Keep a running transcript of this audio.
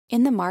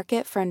In the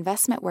market for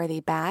investment-worthy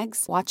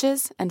bags,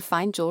 watches, and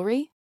fine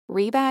jewelry,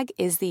 Rebag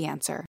is the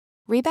answer.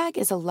 Rebag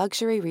is a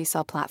luxury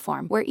resale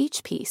platform where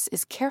each piece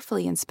is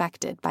carefully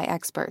inspected by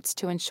experts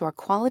to ensure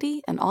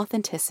quality and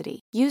authenticity.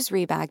 Use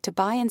Rebag to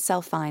buy and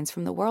sell finds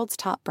from the world's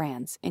top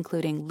brands,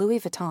 including Louis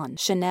Vuitton,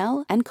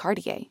 Chanel, and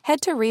Cartier. Head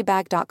to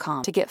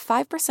Rebag.com to get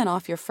 5%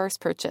 off your first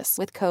purchase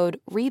with code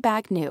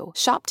REBAGNEW.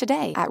 Shop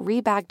today at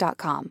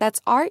Rebag.com.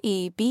 That's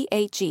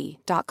REBAG.com.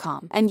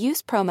 And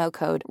use promo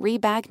code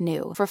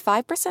REBAGNEW for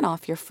 5%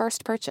 off your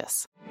first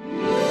purchase.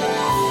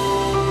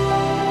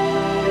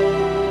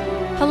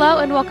 Hello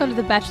and welcome to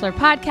the Bachelor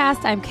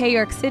Podcast. I'm Kay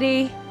York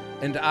City.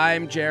 And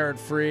I'm Jared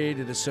Freed.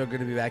 It is so good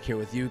to be back here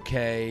with you,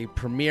 Kay.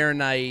 Premiere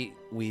night.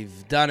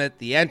 We've done it.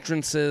 The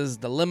entrances,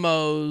 the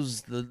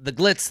limos, the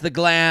glitz, the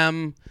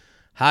glam.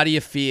 How do you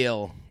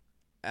feel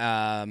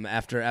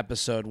after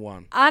episode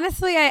 1?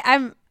 Honestly,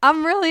 I'm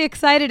really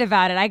excited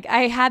about it.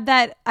 I had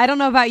that, I don't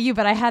know about you,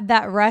 but I had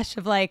that rush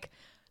of like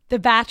The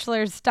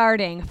Bachelor's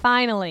starting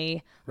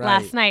finally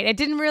last night. It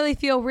didn't really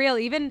feel real.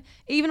 Even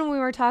when we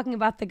were talking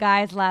about the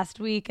guys last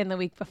week and the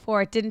week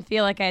before, it didn't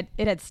feel like it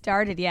had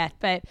started yet.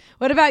 But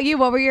what about you?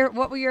 What were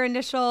your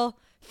initial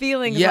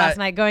feelings last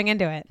night going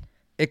into it?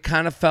 It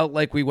kind of felt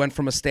like we went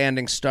from a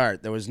standing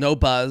start. There was no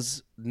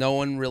buzz. No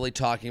one really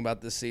talking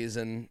about this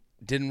season.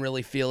 Didn't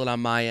really feel it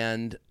on my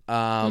end.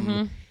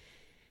 You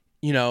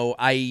know,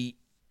 I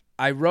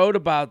wrote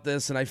about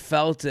this and I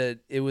felt it.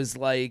 It was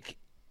like,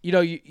 you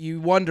know,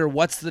 you wonder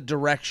what's the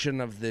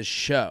direction of this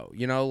show.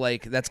 You know,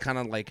 like that's kind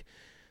of like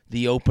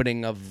the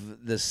opening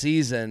of the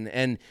season.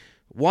 And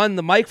one,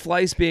 the Mike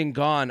Fleiss being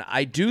gone,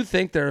 I do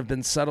think there have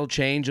been subtle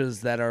changes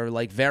that are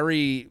like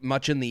very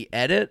much in the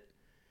edit.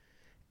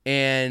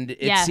 And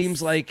it seems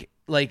like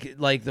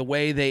the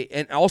way they,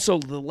 and also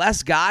the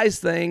less guys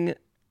thing,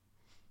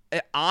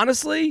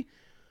 honestly,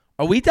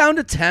 are we down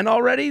to 10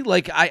 already?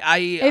 Like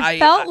It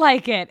felt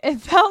like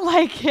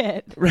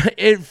it. Right.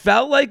 It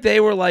felt like they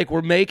were like,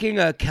 we're making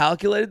a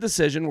calculated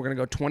decision. We're going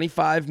to go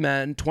 25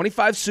 men,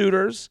 25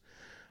 suitors.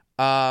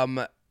 And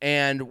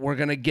we're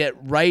going to get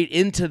right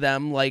into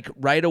them like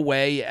right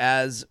away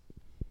as,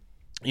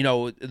 you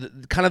know,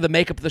 kind of the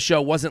makeup of the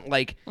show wasn't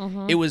like,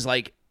 it was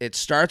like, it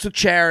starts with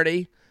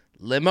Charity,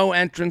 limo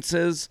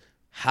entrances,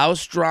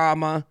 house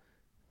drama,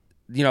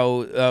 you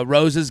know,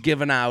 roses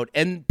given out,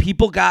 and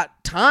people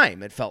got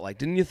time, it felt like.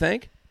 Didn't you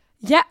think?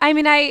 Yeah, I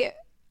mean, I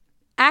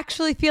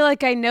actually feel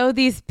like I know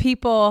these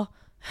people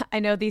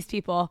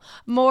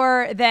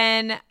more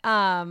than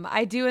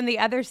I do in the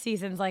other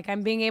seasons. Like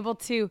I'm being able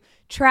to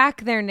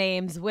track their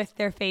names with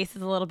their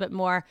faces a little bit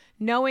more,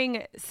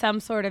 knowing some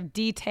sort of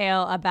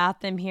detail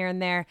about them here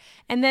and there.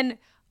 And then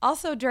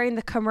also during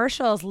the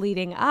commercials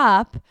leading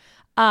up,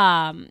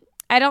 I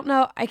don't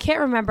know, I can't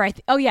remember.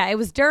 It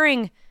was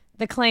during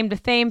the Claim to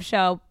Fame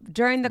show.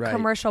 During the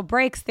commercial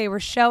breaks, they were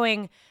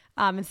showing,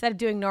 instead of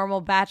doing normal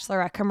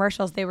Bachelorette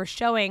commercials, they were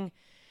showing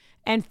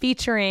and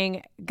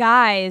featuring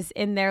guys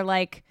in their,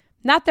 like,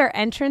 not their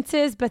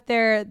entrances, but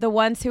they're the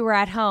ones who were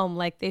at home.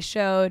 Like they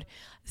showed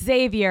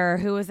Xavier,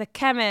 who was a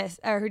chemist,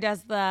 or who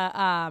does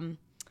the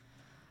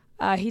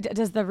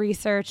does the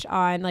research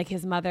on like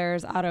his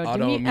mother's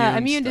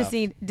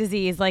autoimmune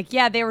disease. Like,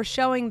 yeah, they were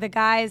showing the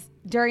guys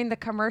during the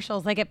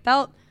commercials. Like it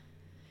felt,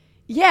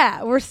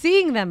 we're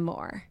seeing them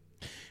more.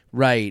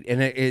 Right,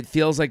 and it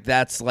feels like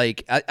that's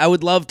like I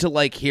would love to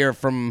like hear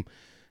from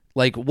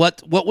like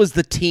what was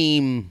the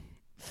team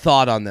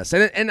thought on this,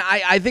 and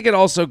I think it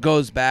also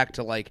goes back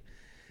to like,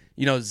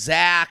 you know,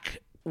 Zach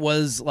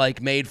was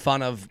like made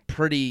fun of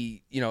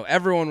pretty, you know,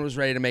 everyone was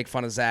ready to make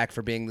fun of Zach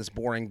for being this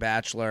boring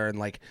bachelor and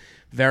like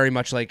very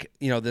much like,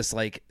 you know, this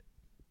like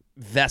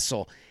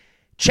vessel.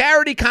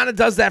 Charity kind of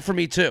does that for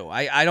me too.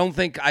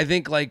 I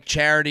think like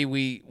Charity,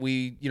 we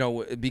you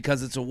know,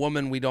 because it's a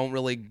woman, we don't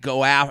really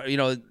go out. You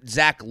know,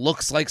 Zach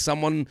looks like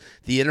someone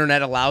the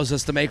internet allows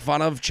us to make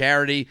fun of.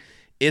 Charity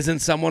isn't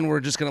someone we're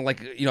just gonna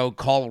like, you know,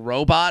 call a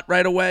robot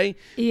right away.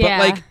 Yeah.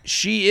 But like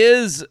she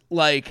is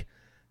like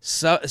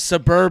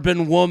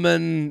suburban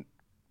woman,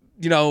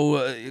 you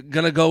know,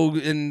 gonna go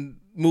and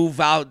move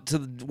out to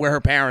where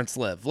her parents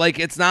live. Like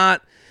it's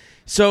not.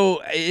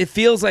 So it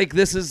feels like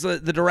this is the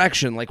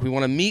direction. Like we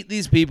want to meet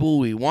these people.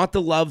 We want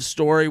the love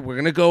story. We're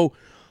going to go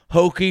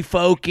hokey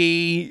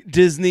pokey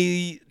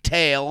Disney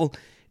tale.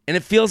 And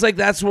it feels like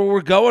that's where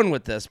we're going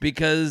with this,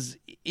 because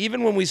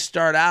even when we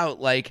start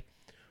out, like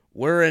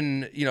we're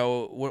in, you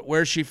know,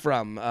 where's she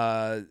from?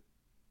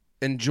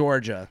 In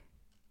Georgia.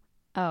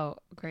 Oh,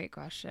 great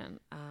question.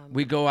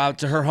 We go out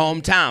to her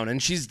hometown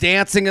and she's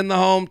dancing in the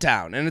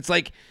hometown. And it's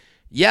like,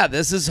 yeah,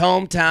 this is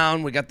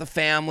hometown. We got the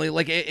family.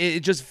 Like it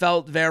just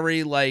felt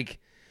very like,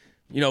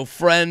 you know,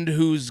 friend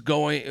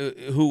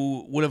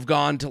who would have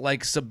gone to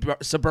like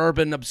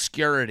suburban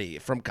obscurity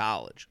from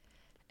college.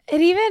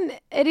 It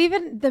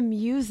even the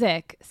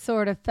music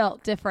sort of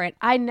felt different.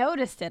 I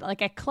noticed it.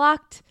 Like I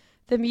clocked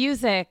the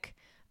music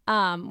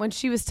when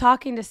she was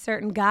talking to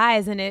certain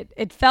guys, and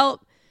it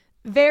felt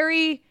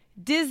very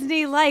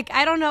Disney-like.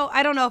 I don't know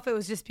if it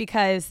was just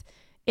because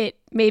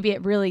maybe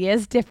it really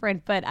is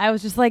different, but I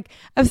was just like,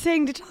 I was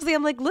saying to Chelsea,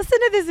 I'm like, listen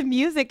to this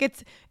music.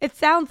 It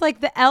sounds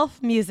like the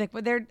Elf music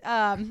when they're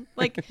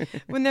like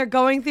when they're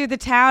going through the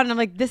town. And I'm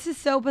like, this is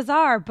so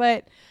bizarre.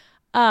 But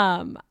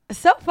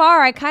so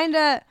far, I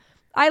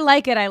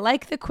like it. I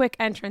like the quick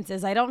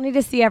entrances. I don't need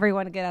to see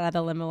everyone get out of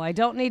the limo. I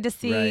don't need to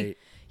see,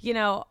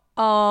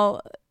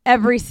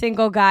 every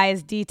single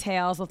guy's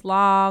details with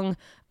long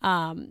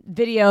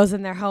videos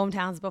in their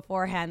hometowns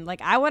beforehand.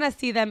 Like, I want to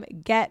see them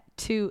get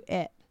to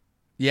it.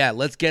 Yeah,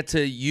 let's get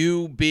to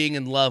you being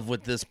in love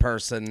with this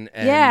person,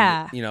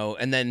 and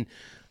and then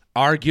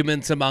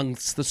arguments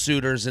amongst the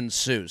suitors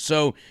ensue.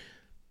 So,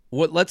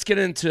 let's get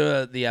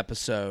into the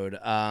episode.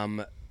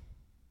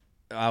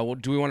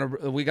 Do we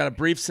want to? We got a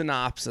brief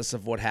synopsis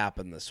of what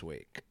happened this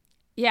week.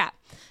 Yeah.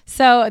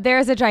 So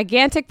there's a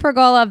gigantic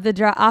pergola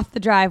off the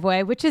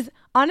driveway, which is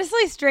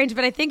honestly strange,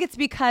 but I think it's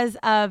because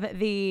of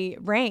the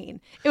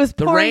rain. It was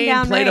pouring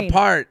down rain. The rain played a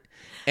part.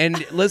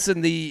 And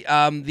listen, the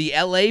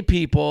LA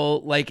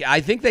people, like, I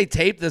think they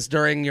taped this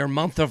during your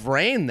month of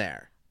rain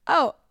there.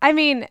 Oh, I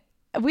mean,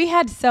 we've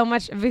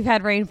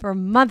had rain for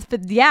months,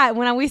 but yeah,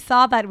 when we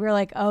saw that, we were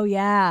like, oh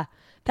yeah,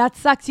 that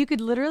sucks. You could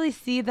literally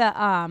see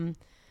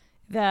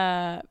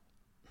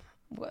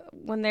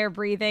when they're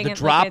breathing, the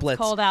droplets. Like,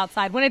 it's cold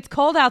outside. When it's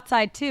cold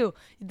outside too,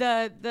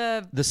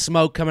 the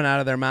smoke coming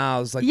out of their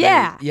mouths. Like,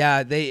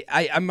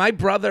 my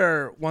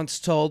brother once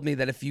told me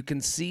that if you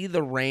can see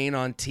the rain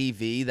on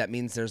TV, that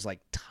means there's like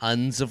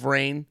tons of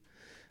rain.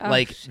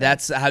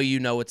 That's how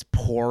you know it's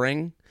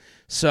pouring.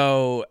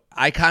 So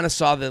I kind of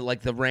saw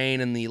the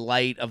rain and the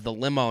light of the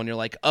limo, and you're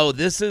like, oh,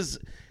 this was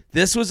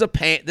a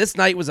pain. This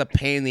night was a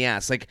pain in the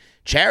ass. Like,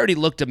 Charity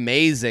looked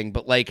amazing,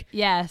 but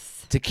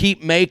yes, to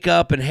keep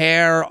makeup and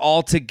hair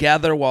all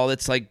together while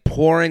it's like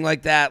pouring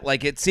like that,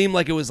 like it seemed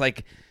like it was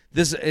like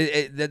this.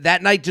 That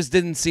night just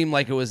didn't seem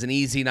like it was an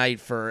easy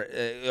night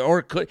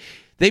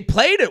they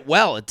played it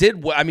well. It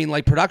did. I mean,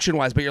 like production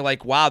wise, but you're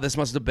like, wow, this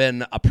must have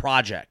been a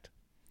project.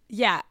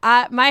 Yeah,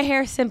 my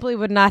hair simply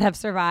would not have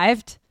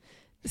survived.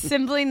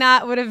 Simply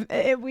not would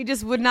have. We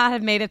just would not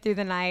have made it through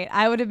the night.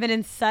 I would have been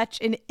in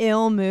such an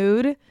ill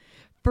mood.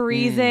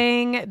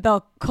 Freezing,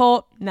 the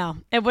cold. No,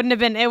 it wouldn't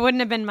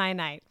have been my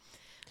night.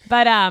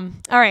 But all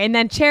right. And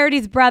then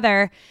Charity's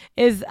brother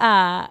is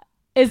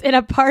in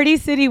a Party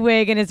City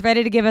wig and is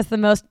ready to give us the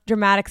most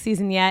dramatic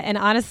season yet. And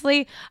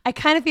honestly, I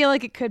kind of feel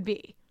like it could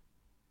be.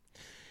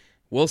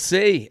 We'll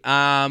see.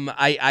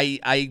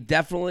 I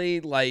definitely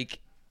like.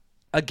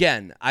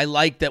 Again, I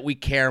like that we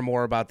care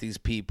more about these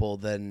people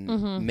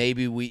than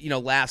maybe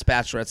last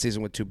Bachelorette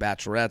season with 2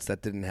 bachelorettes,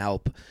 that didn't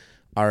help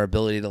our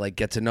ability to like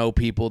get to know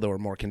people. There were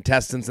more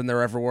contestants than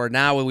there ever were.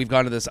 Now we've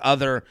gone to this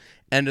other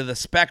end of the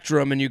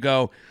spectrum, and you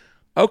go,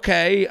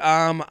 okay,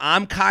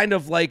 I'm kind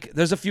of like,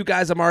 there's a few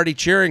guys I'm already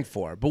cheering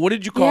for. But what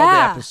did you call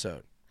the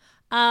episode?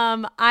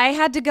 I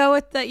had to go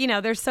with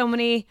there's so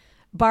many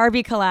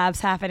Barbie collabs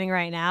happening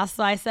right now.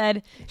 So I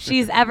said,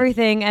 she's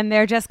everything and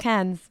they're just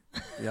Kens.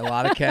 Yeah, a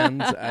lot of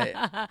Kens.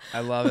 I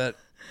love it.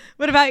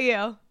 What about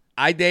you?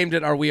 I named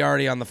it, Are We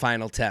Already on the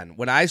Final 10?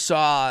 When I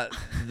saw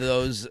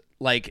those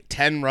like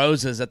 10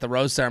 roses at the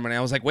rose ceremony, I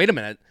was like, wait a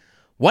minute,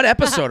 what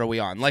episode are we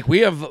on? Like,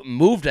 we have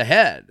moved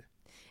ahead.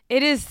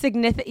 It is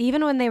significant.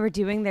 Even when they were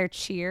doing their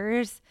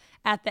cheers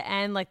at the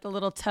end, like the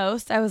little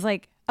toast, I was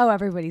like, oh,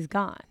 everybody's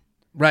gone.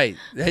 Right.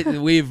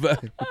 We've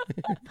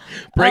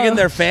bringing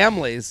their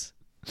families.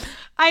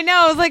 I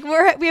know. I was like,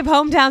 we have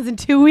hometowns in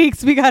 2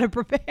 weeks. We got to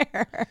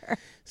prepare.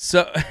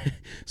 So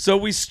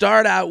we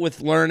start out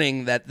with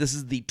learning that this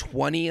is the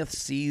 20th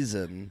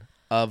season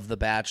of The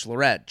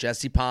Bachelorette.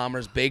 Jesse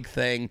Palmer's big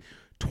thing,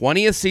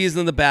 20th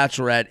season of The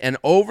Bachelorette. And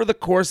over the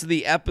course of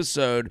the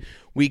episode,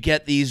 we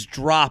get these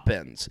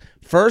drop-ins.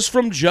 First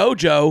from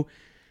JoJo.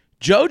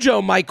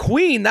 JoJo, my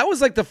queen, that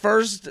was like the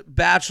first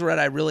Bachelorette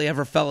I really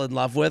ever fell in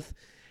love with.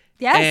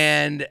 Yes.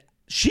 And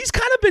she's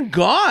kind of been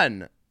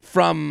gone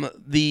from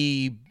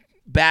the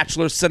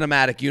Bachelor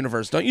cinematic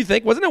universe, don't you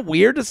think? Wasn't it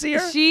weird to see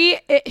her?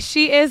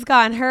 She is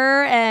gone.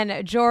 Her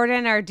and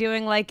Jordan are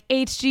doing like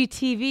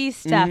HGTV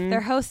stuff.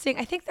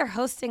 I think they're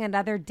hosting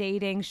another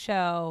dating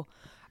show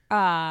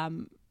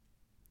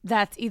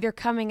that's either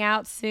coming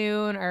out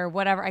soon or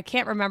whatever. I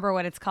can't remember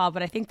what it's called,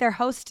 but I think they're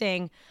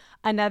hosting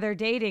another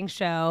dating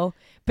show.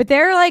 But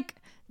they're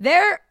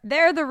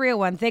the real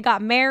ones. They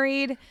got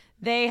married.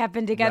 They have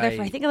been together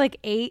for I think like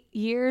 8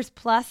 years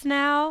plus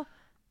now.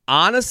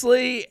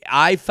 Honestly,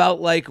 I felt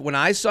like when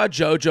I saw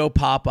JoJo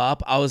pop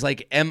up, I was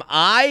like, am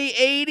I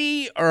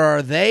 80 or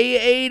are they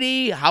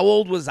 80? How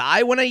old was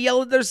I when I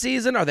yelled at their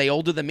season? Are they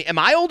older than me? Am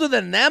I older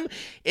than them?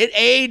 It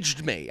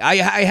aged me. I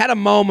had a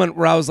moment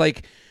where I was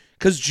like,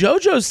 because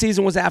JoJo's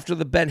season was after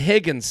the Ben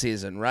Higgins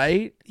season,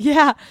 right?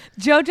 Yeah.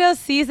 JoJo's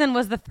season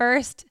was the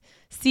first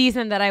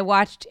season that I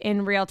watched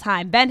in real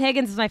time. Ben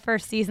Higgins was my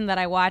first season that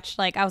I watched.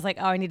 Like, I was like,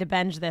 oh, I need to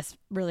binge this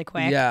really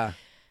quick. Yeah.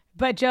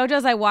 But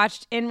JoJo's I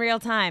watched in real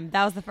time.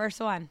 That was the first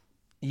one.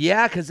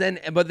 Yeah,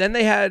 but then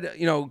they had,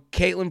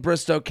 Caitlin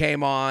Bristow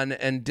came on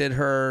and did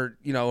her,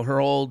 her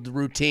old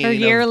routine. Her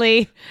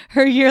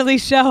yearly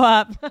show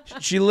up.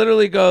 She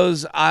literally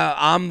goes,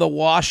 I'm the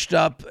washed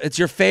up, it's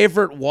your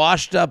favorite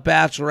washed up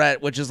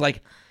bachelorette, which is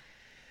like,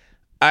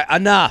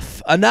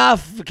 enough,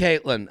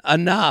 Caitlin,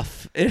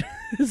 enough.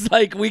 It's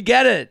like, we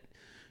get it.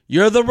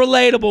 You're the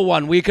relatable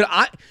one.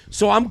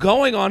 So I'm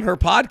going on her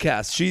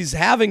podcast. She's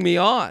having me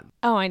on.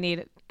 Oh, I need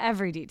it.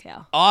 Every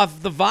detail.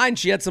 Off the Vine.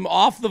 She had some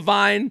Off the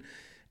Vine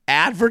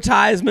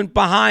advertisement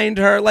behind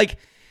her. Like,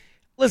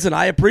 listen,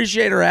 I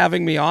appreciate her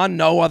having me on.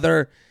 No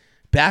other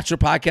Bachelor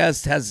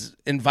podcast has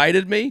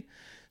invited me.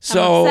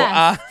 So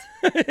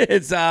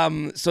because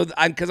I'm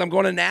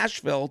going to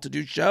Nashville to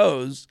do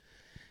shows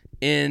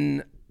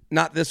in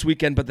not this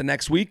weekend, but the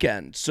next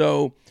weekend.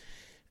 So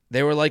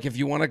they were like, if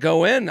you want to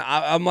go in,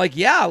 I'm like,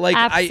 yeah, like,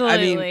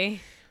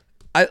 absolutely.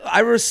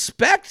 I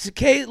respect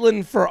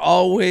Caitlin for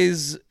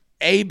always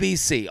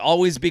ABC,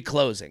 always be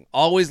closing,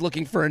 always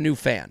looking for a new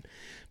fan.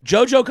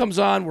 JoJo comes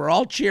on, we're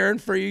all cheering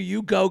for you.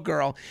 You go,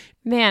 girl.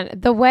 Man,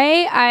 the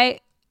way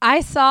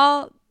I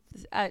saw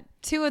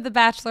two of the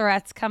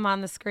Bachelorettes come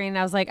on the screen,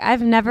 I was like,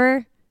 I've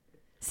never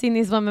seen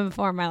these women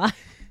before in my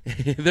life.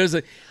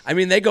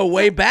 They go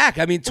way back.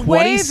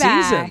 20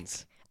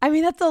 seasons.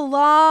 That's a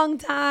long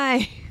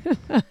time.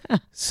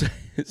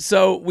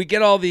 So we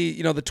get all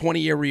the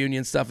 20-year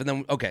reunion stuff, and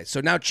then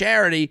so now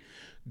Charity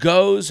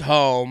goes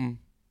home.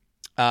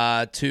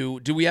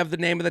 Do we have the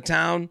name of the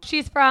town?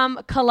 She's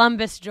from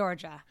Columbus,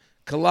 Georgia.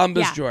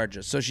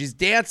 Georgia. So she's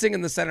dancing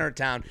in the center of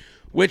town,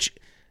 which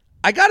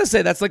I gotta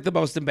say, that's like the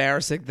most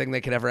embarrassing thing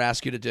they could ever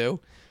ask you to do.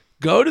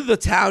 Go to the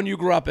town you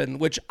grew up in,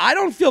 which I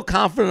don't feel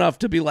confident enough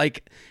to be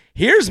like,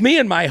 here's me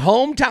in my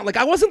hometown. Like,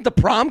 I wasn't the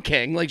prom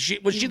king. Like,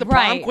 was she the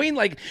prom queen?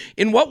 Like,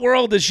 in what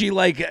world is she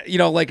like,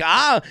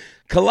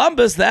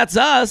 Columbus, that's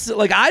us.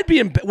 Like,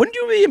 wouldn't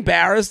you be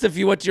embarrassed if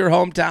you went to your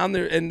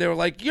hometown and they were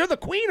like, you're the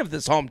queen of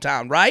this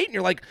hometown, right? And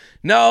you're like,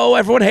 no,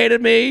 everyone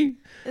hated me.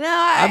 No,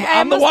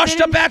 I'm the washed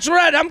up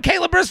bachelorette. I'm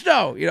Kayla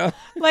Bristow,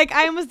 Like,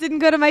 I almost didn't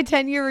go to my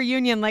 10-year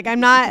reunion. Like, I'm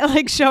not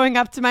like showing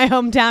up to my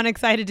hometown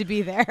excited to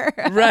be there.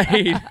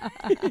 Right.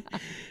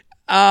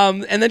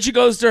 And then she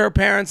goes to her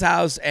parents'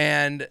 house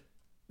and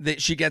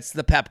she gets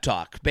the pep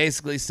talk.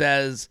 Basically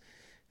says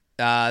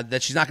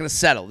that she's not going to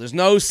settle. There's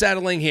no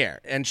settling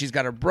here. And she's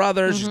got her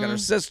brother, she's got her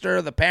sister,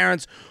 the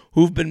parents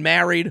who've been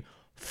married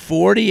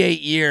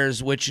 48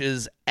 years, which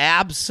is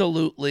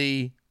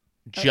absolutely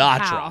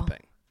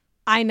jaw-dropping.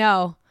 I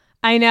know.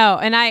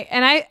 And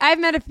I've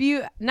met a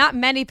few, not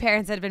many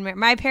parents that have been married.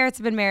 My parents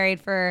have been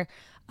married for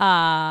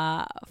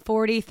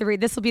 43.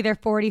 This will be their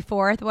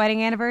 44th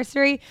wedding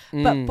anniversary.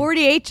 But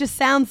 48 just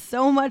sounds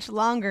so much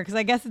longer because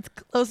I guess it's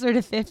closer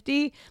to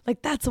 50.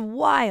 Like, that's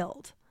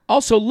wild.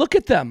 Also, look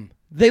at them.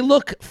 They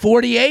look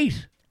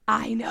 48.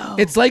 I know.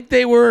 It's like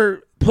they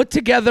were put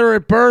together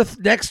at birth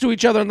next to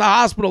each other in the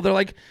hospital. They're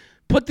like,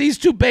 put these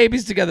two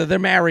babies together. They're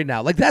married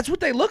now. Like, that's what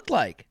they looked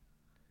like.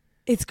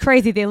 It's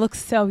crazy. They look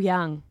so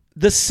young.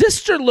 The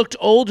sister looked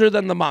older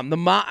than the mom.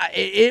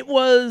 It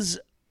was,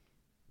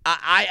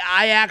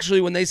 I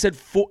actually, when they said,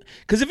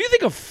 because if you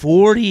think of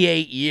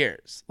 48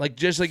 years, like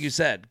just like you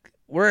said,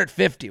 we're at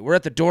 50. We're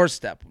at the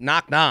doorstep.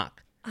 Knock,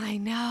 knock. I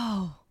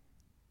know.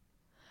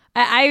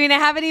 I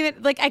haven't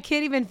even, I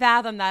can't even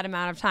fathom that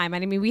amount of time.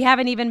 We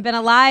haven't even been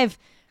alive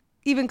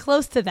even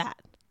close to that.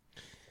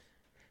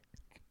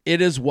 It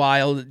is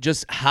wild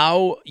just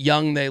how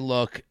young they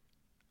look.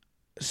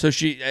 So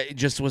she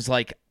just was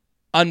like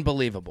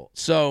unbelievable.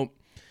 So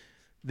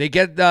they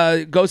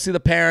go see the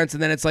parents,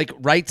 and then it's like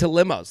right to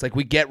limos. Like,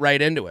 we get right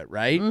into it,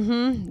 right?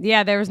 Mm-hmm.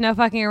 Yeah, there was no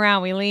fucking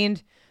around. We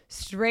leaned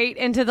straight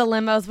into the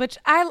limos, which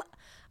I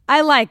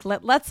like.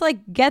 Let's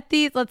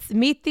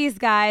meet these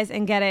guys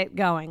and get it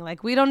going.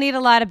 Like, we don't need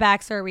a lot of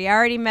backstory. We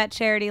already met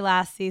Charity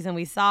last season.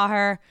 We saw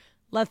her.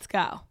 Let's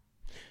go.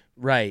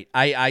 Right.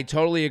 I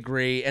totally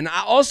agree. And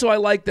I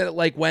like that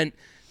it went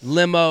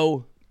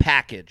limo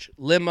package.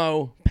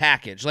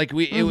 Like,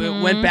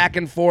 it went back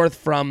and forth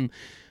from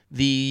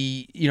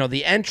the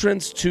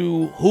entrance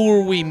to who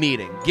are we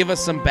meeting? Give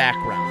us some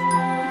background.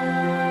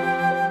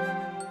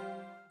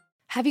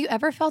 Have you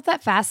ever felt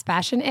that fast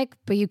fashion ick,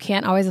 but you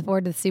can't always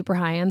afford the super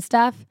high-end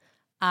stuff?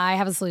 I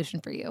have a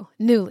solution for you.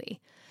 Nuuly.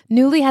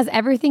 Nuuly has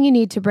everything you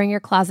need to bring your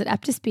closet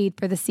up to speed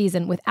for the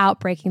season without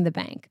breaking the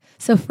bank.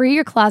 So free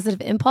your closet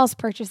of impulse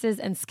purchases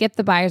and skip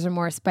the buyer's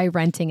remorse by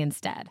renting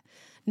instead.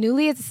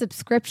 Nuuly is a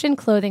subscription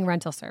clothing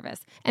rental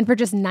service, and for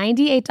just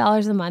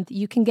 $98 a month,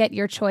 you can get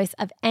your choice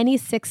of any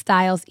 6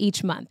 styles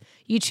each month.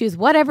 You choose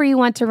whatever you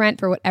want to rent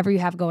for whatever you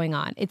have going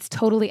on. It's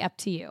totally up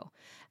to you.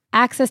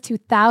 Access to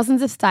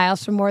thousands of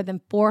styles from more than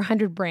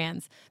 400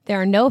 brands.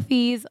 There are no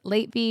fees,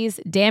 late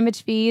fees,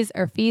 damage fees,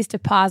 or fees to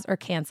pause or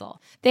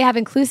cancel. They have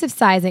inclusive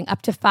sizing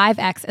up to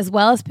 5X, as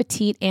well as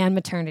petite and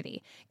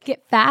maternity.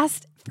 Get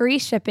fast, free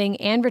shipping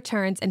and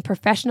returns, and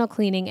professional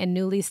cleaning in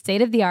Nuuly's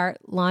state-of-the-art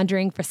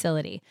laundering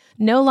facility.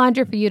 No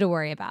laundry for you to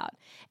worry about.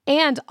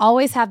 And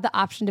always have the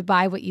option to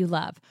buy what you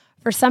love,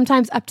 for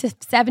sometimes up to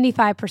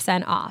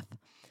 75% off.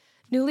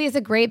 Nuuly is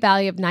a great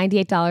value of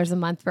 $98 a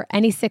month for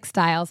any 6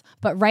 styles,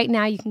 but right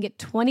now you can get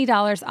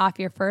 $20 off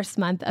your first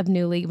month of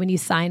Nuuly when you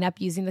sign up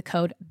using the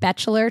code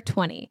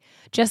BACHELOR20.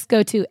 Just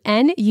go to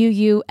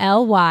NUULY.com,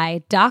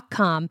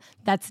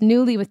 that's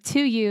Nuuly with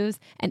 2 U's,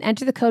 and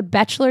enter the code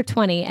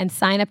BACHELOR20 and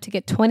sign up to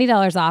get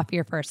 $20 off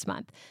your first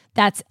month.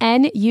 That's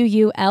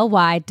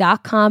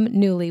NUULY.com,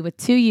 Nuuly with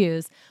 2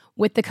 U's,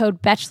 with the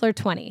code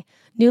BACHELOR20.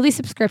 Nuuly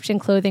subscription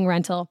clothing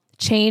rental.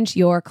 Change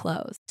your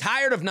clothes.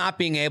 Tired of not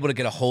being able to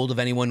get a hold of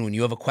anyone when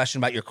you have a question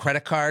about your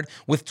credit card?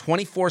 With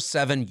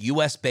 24/7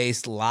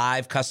 U.S.-based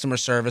live customer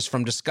service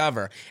from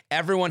Discover,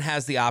 everyone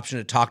has the option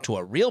to talk to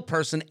a real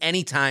person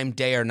anytime,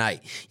 day or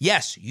night.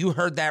 Yes, you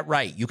heard that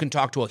right. You can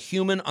talk to a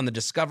human on the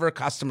Discover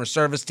customer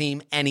service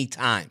team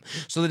anytime.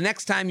 So the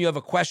next time you have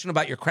a question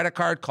about your credit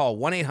card, call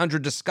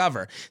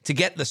 1-800-DISCOVER to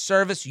get the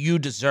service you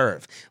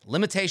deserve.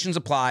 Limitations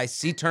apply.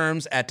 See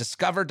terms at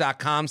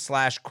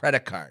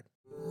discover.com/creditcard.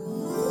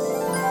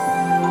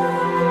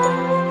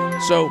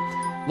 So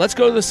let's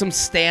go to some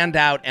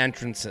standout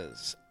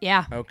entrances.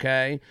 Yeah.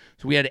 Okay.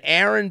 So we had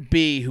Aaron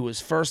B., who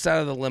was first out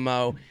of the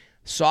limo,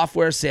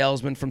 software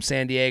salesman from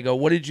San Diego.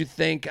 What did you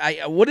think?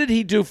 What did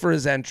he do for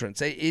his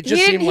entrance? It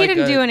just seemed like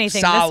didn't a do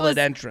anything. solid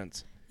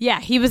entrance. Yeah,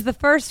 he was the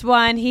first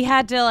one. He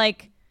had to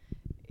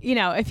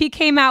if he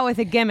came out with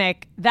a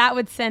gimmick, that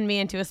would send me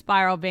into a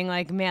spiral being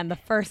like, man, the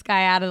first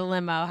guy out of the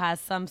limo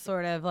has some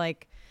sort of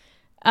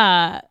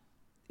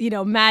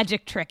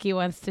magic trick he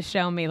wants to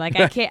show me. Like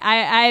I can't,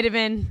 I'd have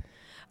been,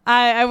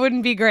 I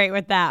wouldn't be great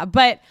with that.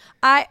 But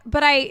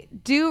I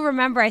do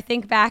remember, I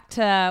think back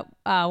to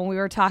when we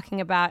were talking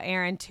about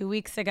Aaron 2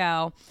 weeks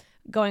ago,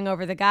 going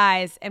over the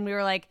guys, and we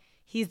were like,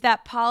 he's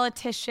that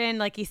politician.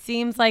 Like he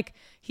seems like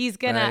he's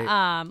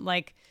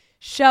gonna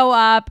show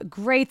up,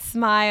 great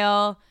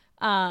smile.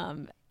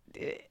 I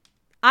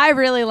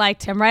really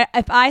liked him. Right?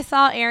 If I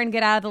saw Aaron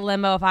get out of the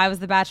limo, if I was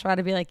the Bachelor,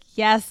 I'd be like,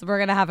 yes, we're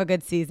gonna have a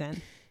good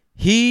season.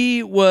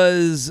 He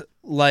was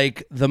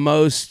like the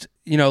most,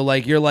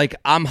 you're like,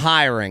 I'm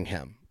hiring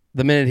him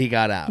the minute he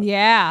got out.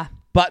 Yeah.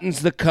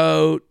 Buttons the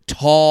coat,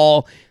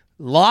 tall.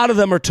 A lot of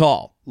them are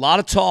tall. A lot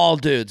of tall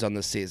dudes on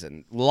this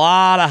season. A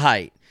lot of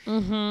height.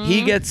 Mm-hmm.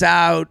 He gets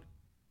out,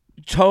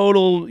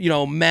 total,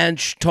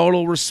 mensch,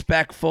 total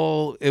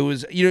respectful. It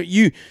was,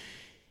 he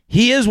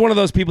is one of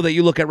those people that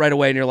you look at right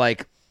away and you're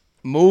like,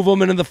 move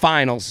him into the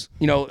finals.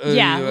 Get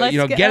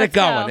it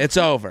going. It's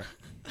over.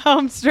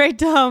 Straight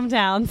to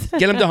hometowns.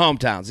 Get him to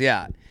hometowns,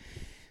 yeah.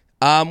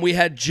 We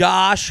had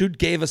Josh, who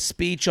gave a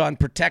speech on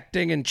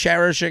protecting and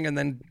cherishing, and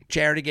then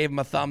Charity gave him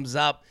a thumbs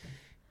up.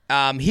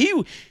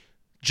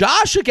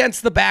 Josh,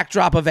 against the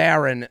backdrop of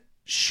Aaron,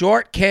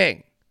 short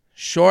king,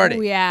 shorty.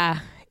 Oh,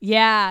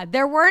 yeah.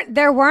 There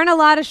weren't a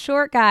lot of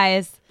short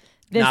guys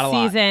this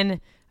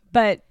season,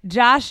 but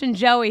Josh and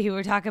Joey, who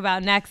we'll talk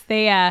about next,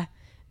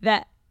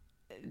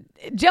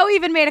 Joey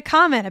even made a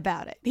comment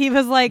about it. He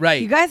was like, right.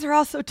 You guys are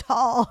all so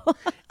tall.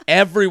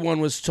 Everyone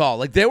was tall.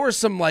 Like there were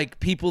some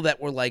people that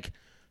were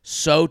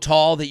so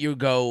tall that you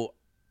go,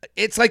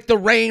 it's like the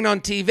rain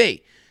on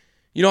TV.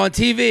 On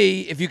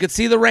TV, if you could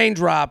see the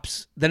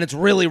raindrops, then it's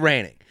really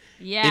raining.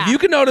 Yeah. If you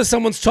can notice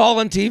someone's tall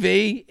on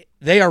TV,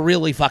 they are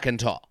really fucking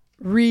tall.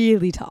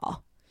 Really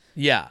tall.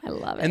 Yeah. I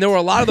love it. And there were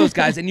a lot of those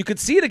guys, and you could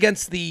see it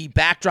against the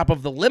backdrop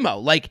of the limo.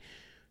 Like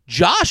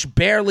Josh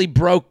barely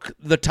broke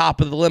the top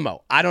of the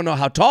limo. I don't know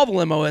how tall the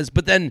limo is,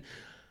 but then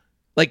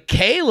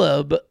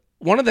Caleb,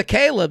 one of the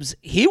Calebs,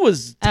 he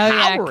was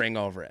towering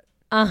over it.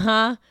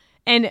 Uh-huh.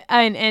 And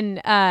Doten?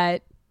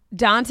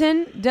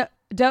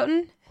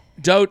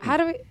 How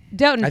do we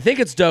Doten? I think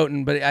it's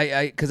Doten, but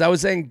because I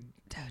was saying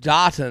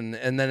Doten,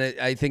 and then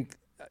I think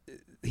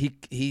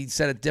he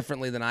said it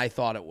differently than I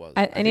thought it was.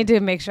 I need to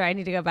make sure. I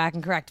need to go back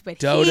and correct. But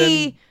Doten,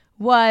 he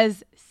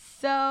was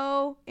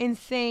so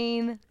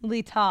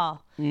insanely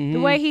tall. Mm-hmm.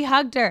 The way he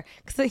hugged her,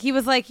 because he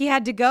was he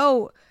had to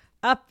go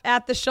up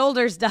at the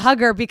shoulders to hug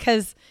her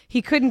because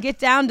he couldn't get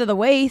down to the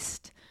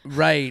waist.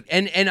 Right.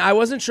 And I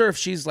wasn't sure if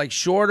she's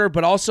shorter,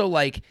 but also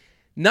none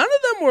of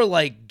them were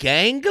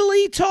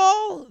gangly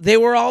tall. They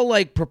were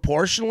all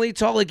proportionally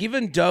tall.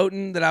 Even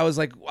Doten, that I was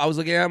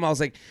looking at him, I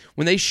was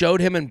when they showed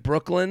him in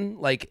Brooklyn,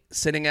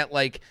 sitting at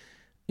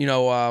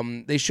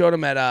they showed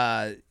him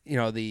at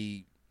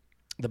the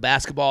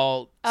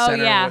basketball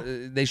center. Yeah.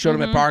 They showed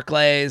him at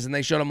Barclays, and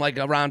they showed him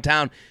around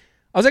town.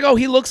 I was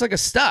he looks like a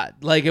stud.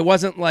 It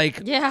wasn't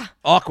awkward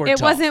tall. It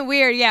wasn't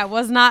weird. Yeah, it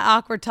was not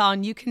awkward tall,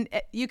 and you can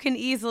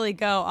easily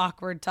go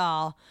awkward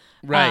tall.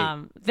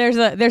 Right. There's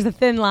a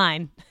thin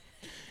line.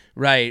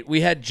 Right.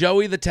 We had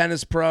Joey, the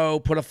tennis pro,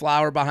 put a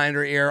flower behind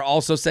her ear.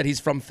 Also said he's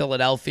from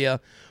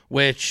Philadelphia,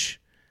 which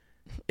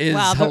is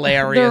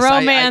hilarious. The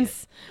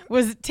romance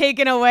was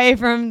taken away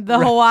from the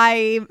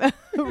Hawaii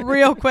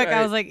real quick. Right.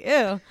 I was like,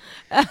 ew.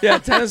 Yeah,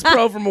 tennis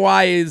pro from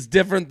Hawaii is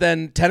different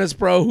than tennis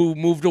pro who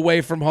moved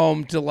away from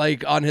home to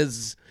on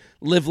his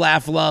live,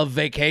 laugh, love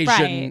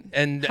vacation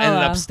and ended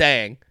up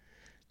staying.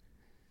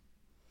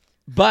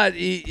 But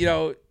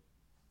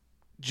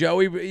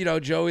Joey,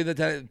 Joey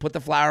put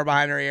the flower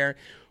behind her ear.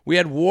 We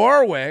had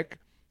Warwick,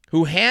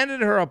 who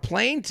handed her a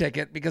plane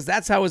ticket because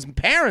that's how his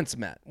parents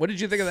met. What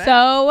did you think of that?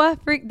 So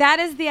that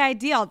is the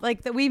ideal. Like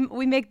we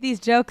make these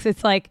jokes.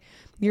 It's like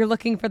you're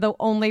looking for the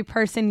only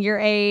person your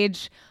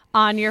age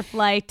on your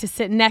flight to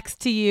sit next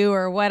to you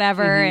or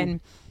whatever. And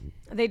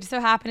they just so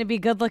happen to be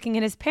good looking.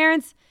 And his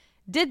parents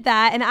did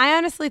that. And I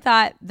honestly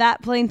thought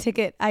that plane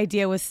ticket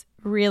idea was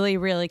really,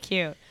 really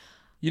cute.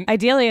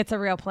 Ideally, it's a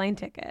real plane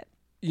ticket.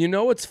 You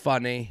know what's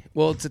funny?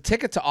 Well, it's a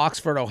ticket to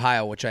Oxford,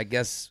 Ohio, which I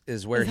guess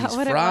is where he's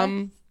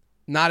from.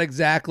 Not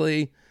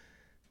exactly,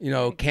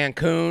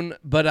 Cancun.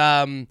 But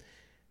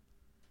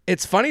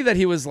it's funny that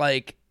he was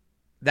like,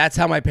 that's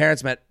how my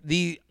parents met.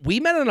 We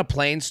met on a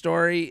plane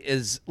story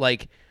is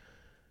like,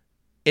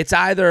 it's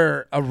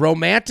either a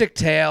romantic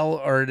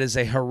tale or it is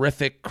a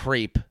horrific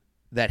creep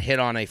that hit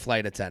on a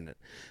flight attendant.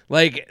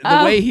 Like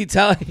the way he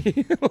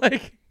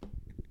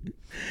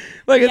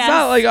like it's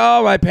not like,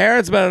 oh, my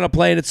parents met on a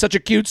plane. It's such a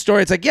cute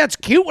story. It's like, yeah, it's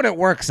cute when it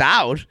works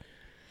out.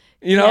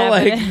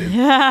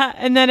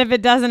 And then if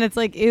it doesn't, it's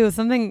like, ew,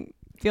 something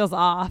feels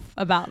off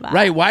about that.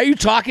 Right. Why are you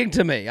talking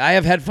to me? I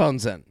have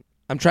headphones in.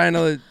 I'm trying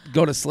to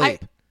go to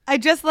sleep. I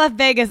just left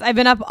Vegas. I've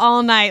been up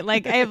all night.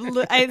 Like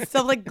I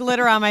still have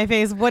glitter on my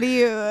face. What do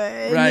you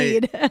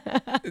need?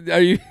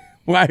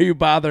 Why are you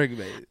bothering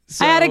me?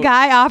 I had a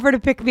guy offer to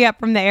pick me up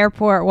from the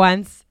airport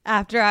once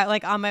after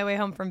on my way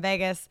home from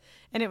Vegas.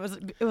 And it was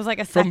like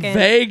a second. From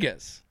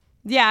Vegas.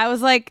 Yeah, I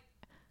was like,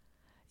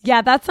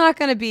 yeah, that's not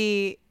going to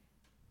be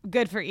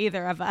good for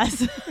either of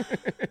us.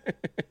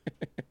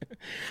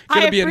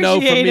 Gonna be a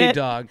no from me,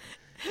 dog.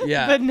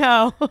 Yeah, but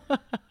no.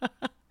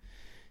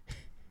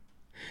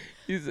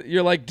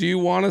 You're like, do you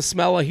want to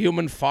smell a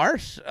human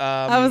fart?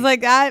 I was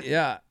like, that.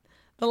 Yeah.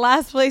 The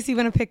last place you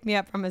want to pick me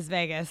up from is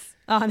Vegas.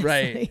 Honestly.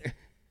 Right.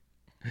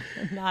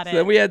 Not it.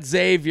 Then we had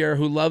Xavier,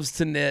 who loves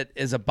to knit,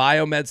 is a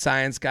biomed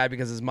science guy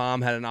because his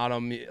mom had an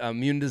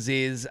autoimmune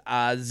disease.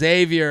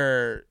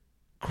 Xavier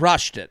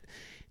crushed it.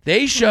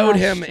 They showed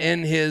him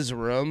in his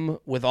room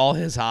with all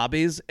his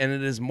hobbies, and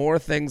it is more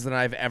things than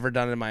I've ever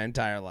done in my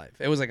entire life.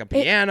 It was like a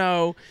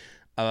piano,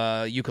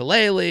 a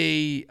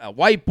ukulele, a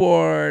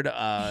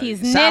whiteboard.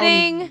 He's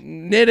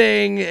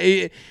knitting.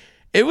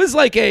 It was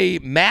like a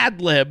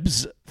Mad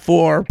Libs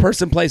for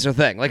person, place, or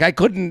thing. Like I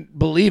couldn't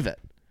believe it.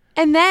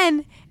 And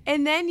then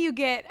you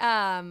get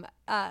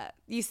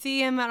you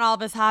see him on all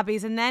of his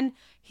hobbies, and then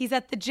he's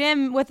at the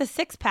gym with a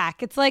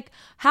 6-pack. It's like,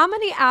 how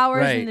many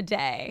hours in the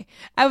day?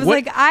 I was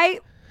like, I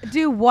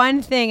do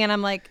one thing, and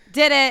I'm like,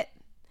 did it.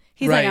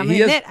 He's like, I'm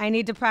gonna knit. I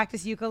need to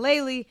practice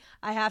ukulele.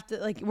 I have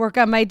to work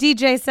on my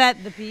DJ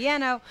set, the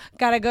piano.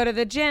 Gotta go to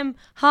the gym,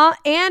 huh?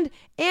 And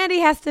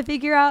he has to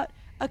figure out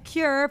a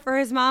cure for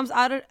his mom's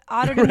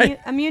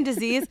autoimmune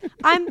disease.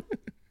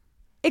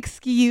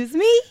 Excuse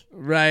me?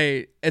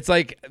 Right. It's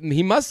like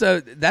he must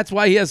have. That's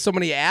why he has so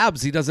many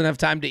abs. He doesn't have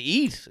time to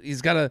eat.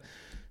 He's got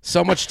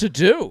so much to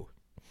do.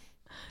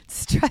 It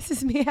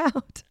stresses me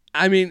out.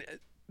 I mean,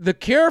 the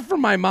cure for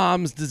my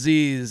mom's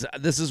disease,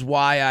 this is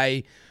why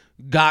I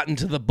got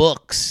into the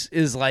books,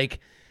 is like,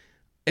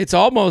 it's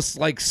almost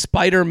like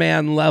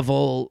Spider-Man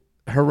level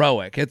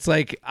heroic. It's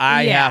like,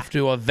 I have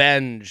to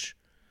avenge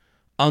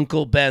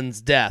Uncle Ben's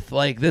death.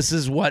 Like, this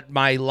is what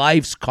my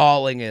life's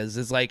calling is.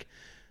 It's like,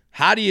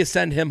 how do you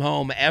send him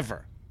home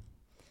ever?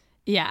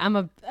 Yeah,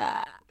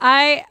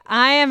 I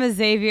am a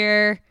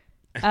Xavier.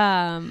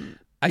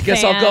 I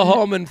guess I'll go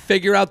home and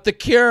figure out the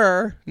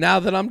cure now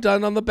that I'm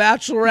done on The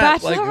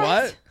Bachelorette. Like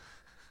what?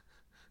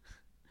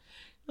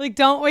 Like,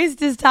 don't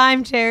waste his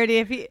time, Charity.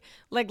 If he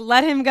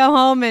let him go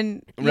home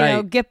and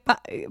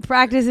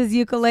practice his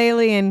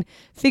ukulele and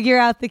figure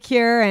out the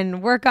cure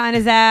and work on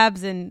his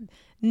abs and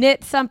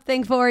knit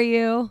something for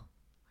you.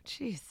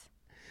 Jeez.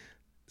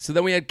 So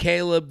then we had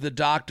Caleb, the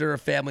doctor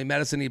of family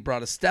medicine. He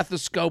brought a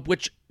stethoscope,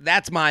 which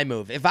that's my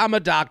move. If I'm a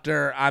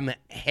doctor, I'm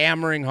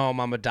hammering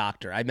home I'm a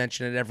doctor. I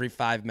mention it every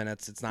 5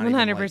 minutes. It's not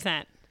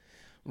 100%.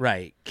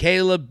 Right.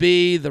 Caleb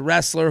B., the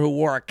wrestler who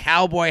wore a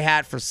cowboy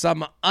hat for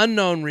some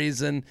unknown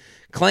reason,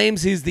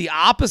 claims he's the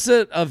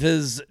opposite of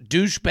his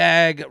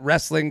douchebag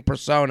wrestling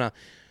persona,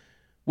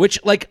 which,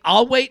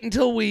 I'll wait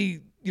until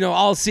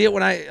I'll see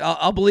it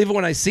I'll believe it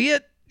when I see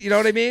it. You know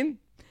what I mean?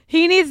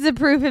 He needs to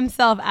prove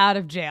himself out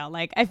of jail.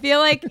 I feel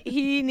like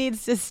he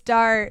needs to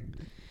start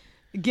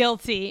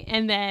guilty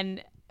and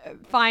then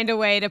find a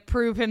way to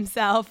prove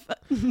himself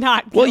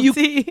not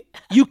guilty. Well,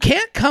 you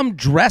can't come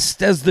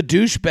dressed as the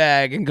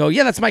douchebag and go,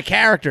 yeah, that's my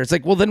character. It's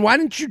like, well, then why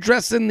didn't you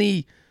dress in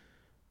the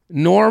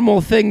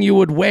normal thing you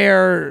would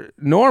wear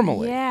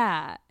normally?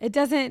 Yeah, it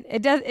doesn't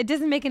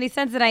make any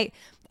sense that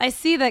I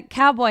see the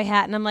cowboy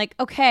hat and I'm like,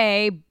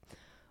 okay,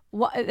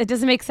 it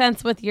doesn't make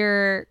sense with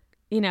your,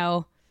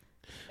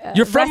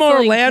 you're from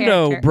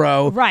Orlando, character.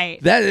 Bro. Right.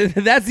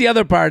 That's the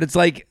other part. It's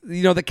like,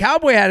 the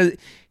cowboy hat,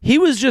 he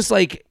was just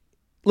like,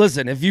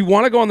 listen, if you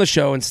want to go on the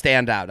show and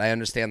stand out, I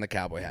understand the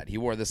cowboy hat. He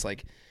wore this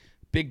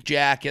big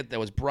jacket that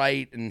was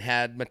bright and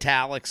had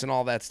metallics and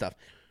all that stuff.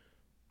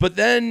 But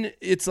then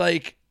it's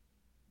like,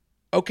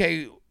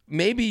 okay,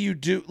 maybe you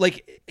do,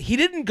 he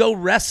didn't go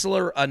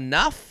wrestler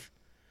enough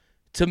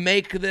to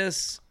make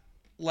this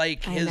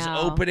like I his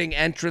know. opening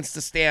entrance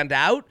to stand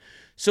out.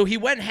 So he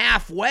went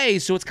halfway,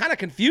 so it's kind of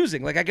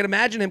confusing. Like I can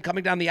imagine him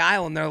coming down the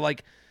aisle and they're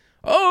like,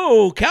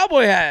 "Oh,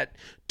 cowboy hat,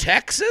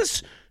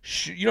 Texas,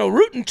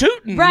 rootin'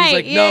 tootin'." Right, He's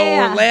like, yeah, "No,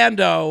 yeah.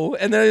 Orlando."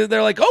 And then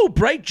they're like, "Oh,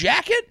 bright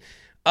jacket?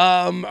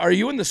 Are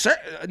you in the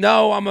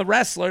No, I'm a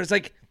wrestler." It's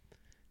like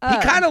he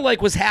kind of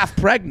like was half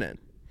pregnant.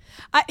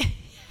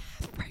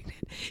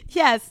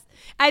 Yes.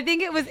 I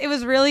think it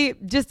was really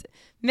just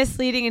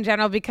misleading in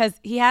general because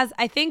he has,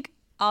 I think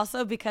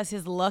also because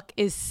his look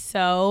is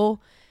so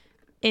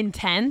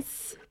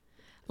intense.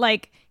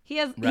 Like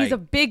he's Right. a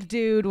big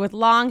dude with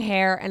long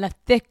hair and a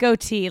thick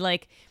goatee.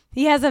 Like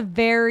he has a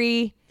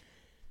very,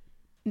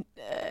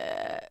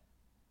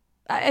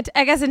 I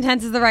guess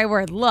intense is the right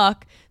word,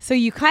 look. So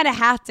you kind of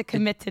have to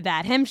commit to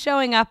that. Him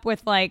showing up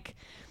with like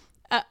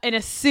in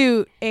a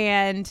suit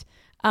and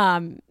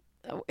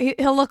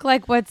he'll look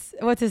like what's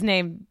his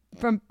name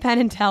from Penn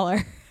and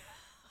Teller.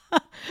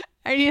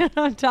 Are you know what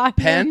I'm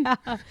talking Penn?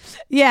 about?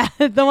 Yeah,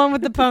 the one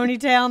with the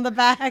ponytail in the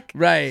back.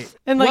 Right.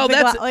 And like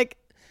Well,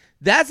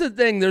 that's the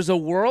thing. There's a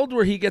world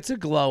where he gets a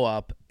glow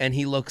up and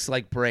he looks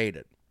like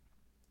Braden.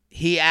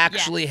 He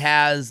actually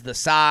has the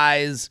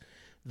size,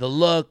 the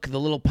look, the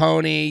little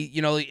pony,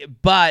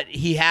 but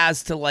he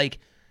has to like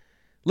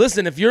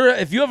listen, if you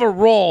have a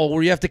role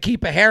where you have to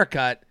keep a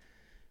haircut,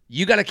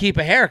 you got to keep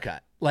a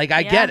haircut. Like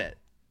I get it.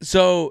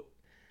 So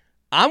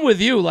I'm with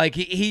you. Like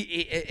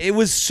it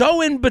was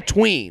so in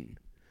between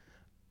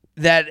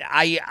that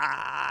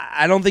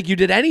I don't think you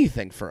did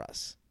anything for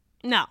us.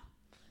 No.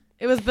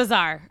 It was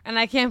bizarre. And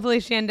I can't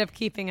believe she ended up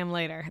keeping him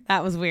later.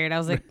 That was weird. I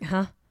was like,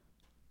 huh?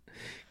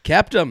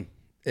 Kept him.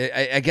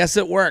 I guess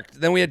it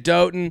worked. Then we had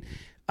Doughton.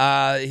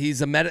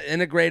 He's a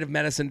integrative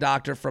medicine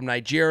doctor from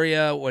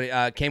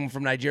Nigeria. Came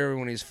from Nigeria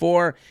when he was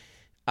 4.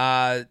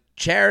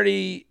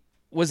 Charity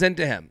was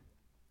into him.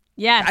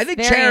 Yes, I think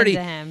very Charity.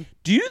 into him.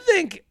 Do you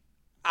think?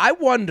 I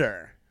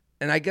wonder,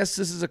 and I guess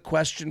this is a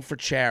question for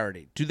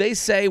Charity. Do they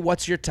say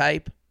what's your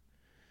type?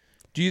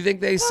 Do you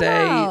think they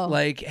say know.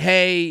 like,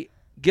 "Hey,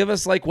 give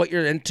us like what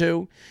you're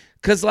into,"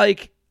 because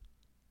like,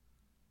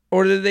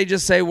 or did they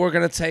just say we're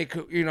gonna take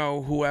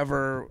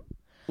whoever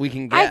we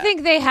can get? I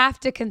think they have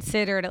to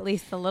consider it at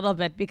least a little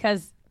bit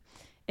because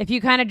if you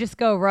kind of just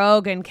go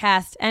rogue and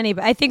cast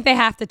anybody, I think they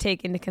have to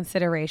take into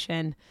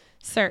consideration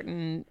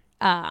certain,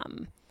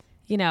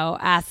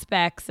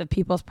 aspects of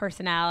people's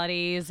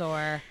personalities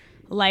or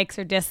likes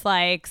or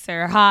dislikes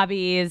or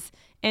hobbies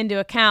into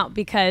account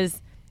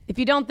because if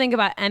you don't think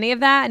about any of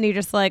that and you're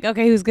just like,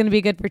 okay, who's going to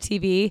be good for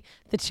TV,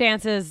 the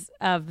chances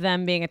of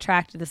them being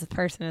attracted to this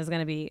person is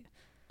going to be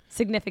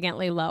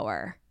significantly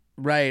lower.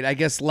 Right. I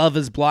guess Love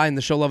is Blind,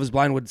 the show Love is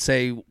Blind would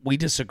say we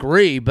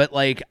disagree, but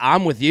like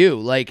I'm with you.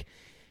 Like,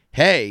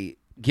 hey,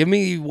 give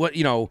me what,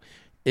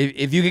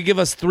 if you could give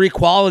us 3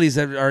 qualities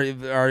that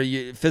are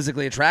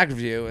physically attractive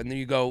to you, and then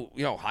you go,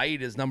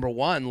 height is number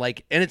 1.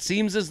 Like, and it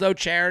seems as though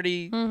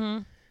Charity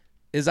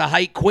is a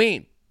height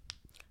queen.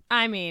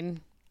 I mean,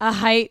 a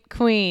height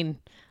queen.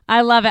 I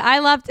love it.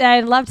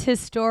 I loved his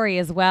story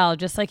as well.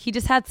 Just like he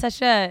just had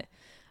such a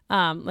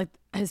like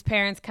his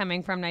parents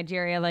coming from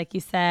Nigeria, like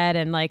you said,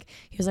 and like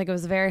he was like it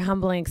was a very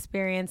humbling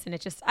experience, and it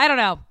just I don't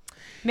know,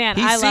 man.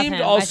 He I love seemed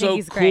him. I also think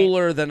he's great.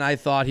 cooler than I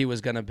thought he was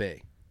gonna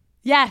be.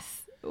 Yes.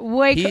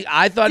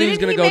 I thought he was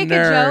gonna go make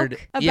nerd.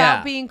 A joke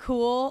about being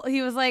cool?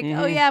 He was like,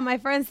 "Oh yeah, my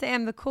friends say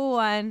I'm the cool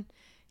one."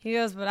 He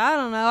goes, "But I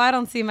don't know. I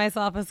don't see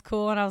myself as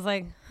cool." And I was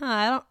like,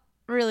 I don't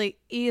really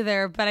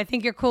either. But I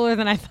think you're cooler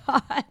than I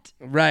thought.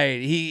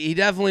 Right. He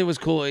definitely was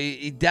cool.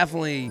 He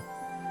definitely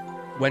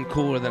went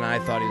cooler than I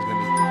thought he was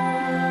gonna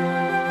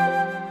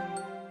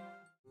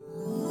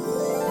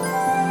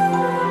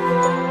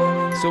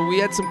be. So we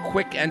had some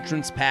quick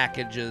entrance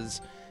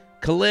packages.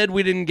 Khalid,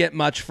 we didn't get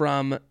much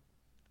from.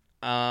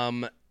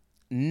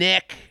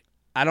 Nick,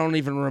 I don't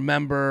even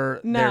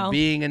remember there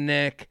being a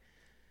Nick.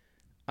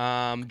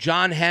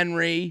 John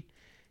Henry,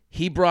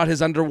 he brought his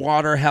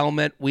underwater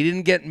helmet. We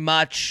didn't get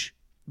much,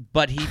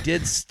 but he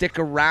did stick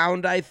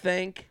around, I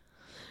think.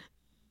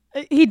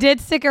 He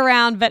did stick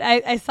around, but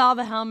I saw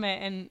the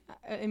helmet and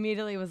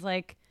immediately was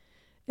like,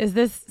 is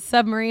this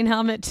submarine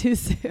helmet too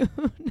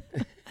soon?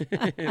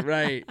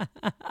 Right.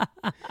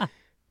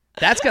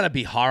 That's going to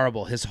be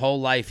horrible. His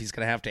whole life, he's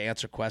going to have to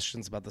answer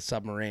questions about the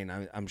submarine,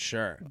 I'm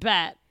sure.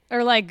 Bet.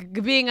 Or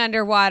like being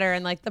underwater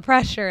and like the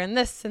pressure and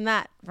this and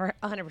that for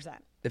 100%.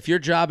 If your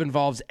job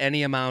involves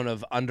any amount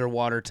of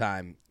underwater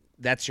time,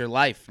 that's your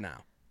life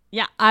now.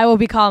 Yeah, I will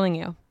be calling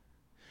you.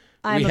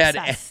 I'm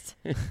obsessed.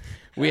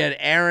 We had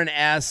Aaron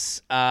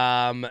S.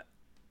 I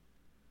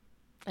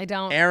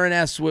don't. Aaron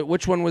S.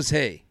 Which one was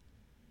he?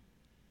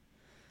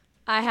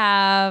 I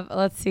have,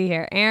 let's see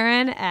here,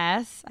 Aaron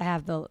S. I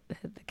have the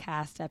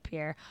cast up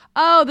here.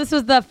 Oh, this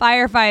was the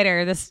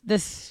firefighter,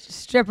 this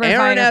stripper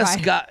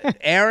firefighter.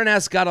 Aaron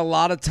S. got a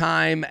lot of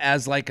time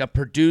as like a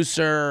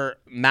producer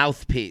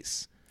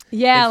mouthpiece.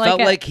 Yeah, it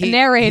like a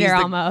narrator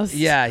almost.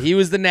 Yeah, he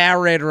was the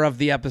narrator of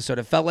the episode.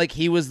 It felt like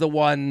he was the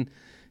one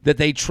that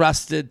they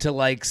trusted to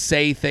like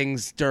say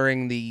things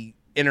during the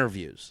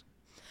interviews.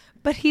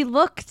 But he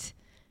looked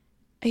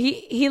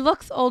He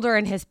looks older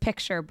in his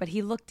picture, but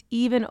he looked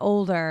even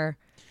older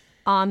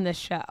on the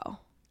show.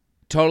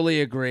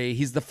 Totally agree.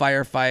 He's the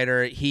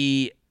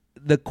firefighter.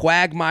 The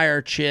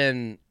Quagmire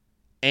chin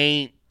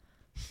ain't.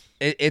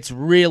 It's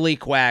really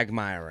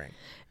quagmiring.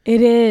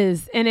 It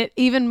is, and it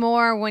even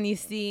more when you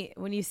see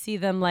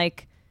them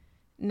like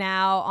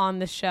now on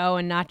the show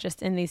and not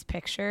just in these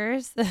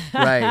pictures.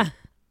 Right.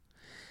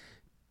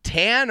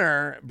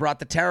 Tanner brought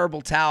the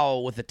terrible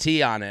towel with a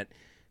T on it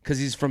because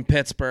he's from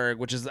Pittsburgh,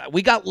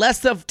 we got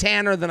less of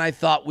Tanner than I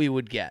thought we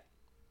would get.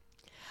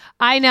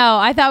 I know.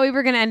 I thought we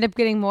were going to end up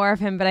getting more of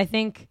him, but I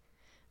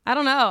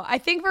don't know. I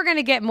think we're going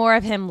to get more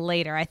of him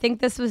later. I think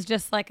this was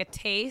just like a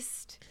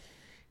taste.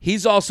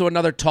 He's also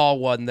another tall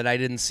one that I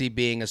didn't see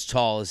being as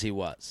tall as he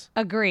was.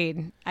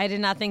 Agreed. I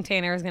did not think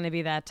Tanner was going to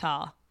be that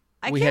tall.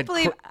 I can't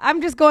believe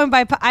I'm just going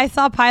by. I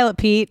saw Pilot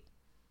Pete.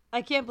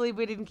 I can't believe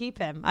we didn't keep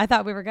him. I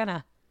thought we were going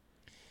to.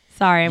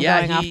 Sorry, I'm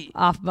going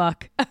off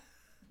book.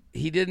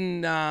 He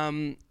didn't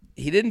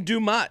do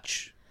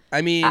much.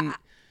 I mean,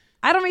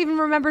 I don't even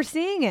remember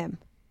seeing him.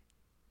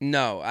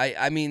 No,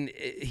 I mean,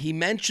 he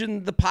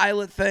mentioned the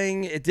pilot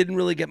thing. It didn't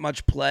really get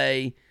much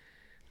play.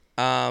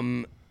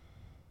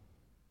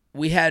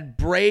 We had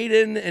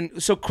Braden,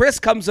 and so Chris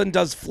comes and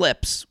does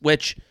flips,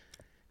 which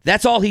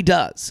that's all he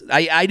does.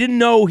 I didn't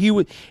know he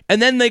would.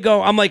 And then they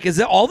go, I'm like, is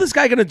that all this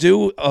guy going to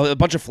do? A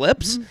bunch of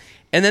flips? Mm-hmm.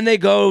 And then they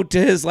go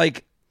to his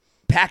like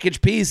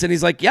package piece, and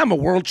he's like, yeah, I'm a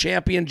world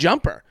champion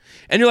jumper.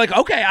 And you're like,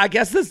 okay, I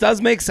guess this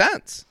does make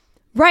sense.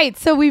 Right.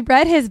 So we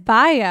read his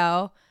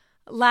bio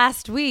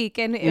last week,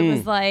 and it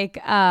was like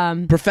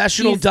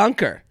professional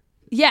dunker.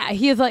 Yeah,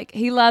 he is like,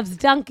 he loves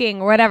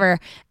dunking or whatever,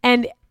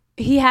 and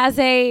he's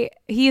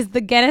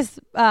the Guinness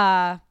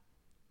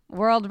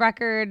world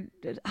record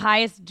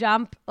highest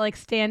jump, like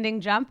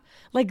standing jump.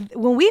 Like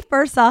when we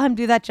first saw him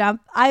do that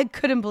jump, I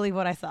couldn't believe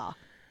what I saw.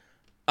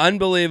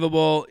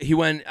 Unbelievable. He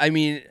went. I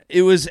mean,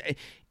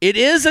 it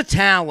is a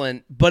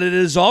talent, but it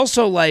is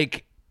also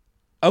like,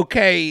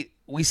 okay,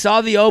 we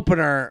saw the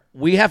opener,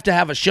 we have to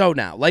have a show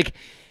now. Like,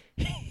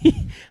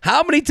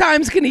 how many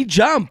times can he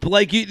jump?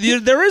 Like,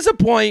 there is a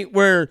point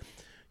where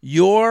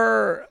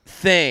your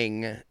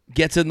thing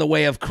gets in the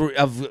way of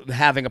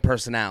having a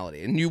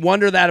personality, and you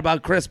wonder that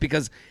about Chris,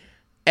 because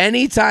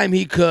anytime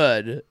he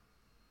could,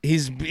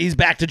 he's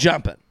back to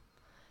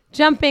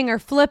jumping or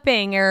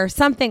flipping or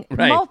something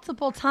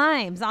multiple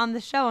times on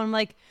the show. I'm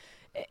like,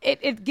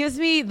 it gives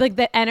me like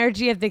the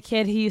energy of the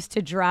kid who used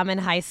to drum in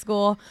high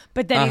school,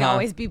 but then he'd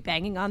always be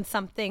banging on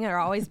something or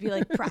always be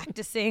like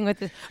practicing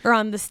or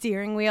on the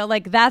steering wheel.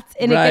 Like it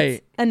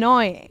gets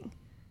annoying.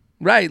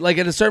 Right. Like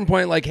at a certain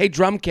point, like, hey,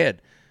 drum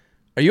kid,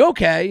 are you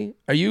okay?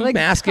 Are you like,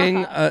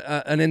 masking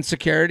an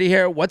insecurity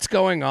here? What's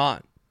going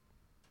on?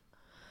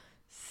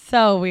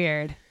 So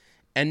weird.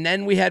 And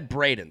then we had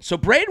Braden. So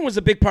Braden was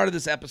a big part of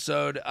this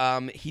episode.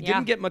 He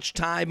didn't get much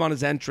time on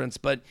his entrance,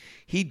 but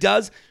he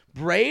does.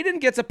 Braden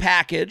gets a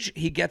package.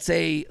 He gets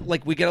we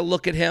get a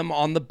look at him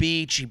on the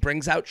beach. He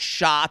brings out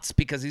shots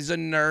because he's a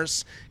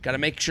nurse. Got to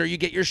make sure you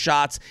get your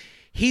shots.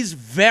 He's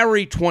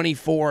very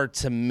 24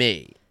 to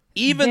me.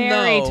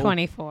 Very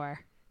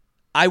 24.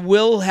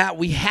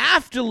 We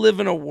have to live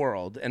in a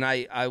world, and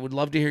I would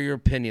love to hear your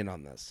opinion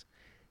on this.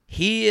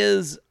 He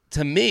is,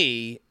 to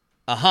me,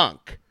 a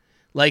hunk.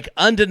 Like,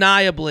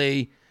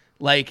 undeniably,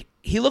 like,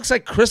 he looks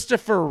like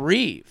Christopher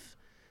Reeve.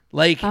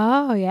 Like,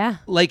 oh, yeah.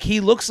 Like, he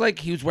looks like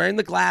he was wearing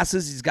the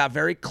glasses. He's got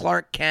very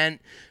Clark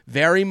Kent,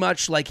 very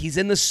much like he's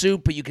in the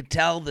suit, but you could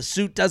tell the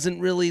suit doesn't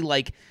really,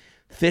 like,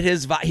 fit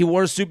his vibe. He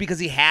wore a suit because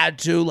he had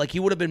to. Like, he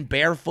would have been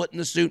barefoot in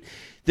the suit.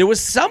 There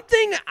was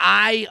something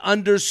I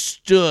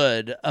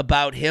understood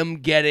about him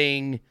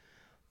getting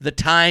the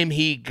time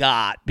he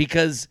got,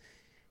 because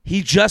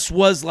he just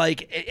was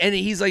like, and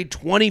he's like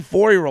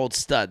 24-year-old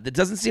stud. It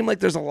doesn't seem like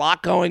there's a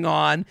lot going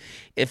on.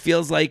 It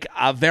feels like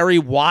a very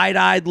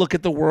wide-eyed look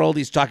at the world.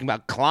 He's talking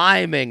about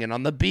climbing and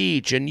on the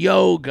beach and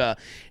yoga,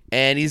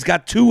 and he's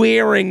got 2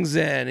 earrings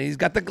in, and he's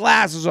got the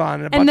glasses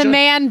on. And the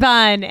man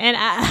bun.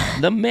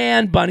 The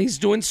man bun. He's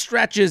doing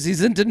stretches.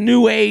 He's into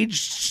new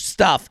age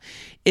stuff.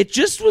 It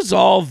just was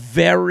all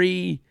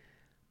very,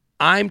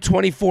 I'm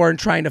 24 and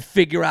trying to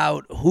figure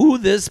out who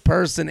this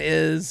person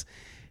is.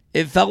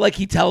 It felt like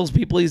he tells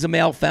people he's a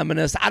male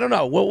feminist. I don't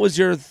know. What was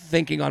your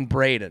thinking on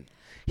Braden?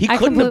 He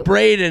couldn't have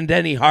Bradened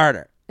any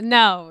harder.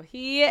 No,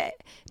 he,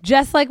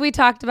 just like we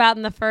talked about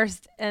in the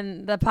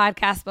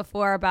podcast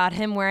before about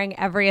him wearing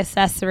every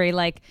accessory,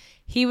 like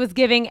he was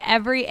giving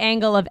every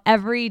angle of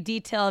every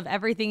detail of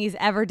everything he's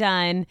ever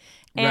done.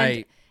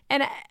 And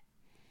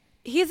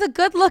he's a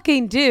good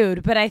looking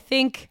dude, but I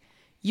think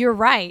you're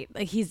right.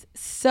 Like, he's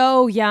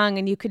so young,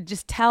 and you could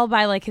just tell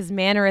by like his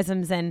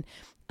mannerisms and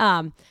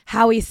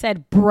how he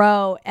said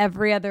bro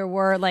every other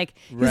word. Like,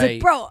 he's like,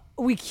 bro,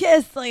 we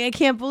kissed. Like, I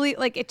can't believe,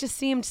 like, it just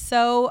seemed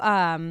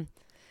so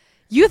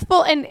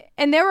youthful.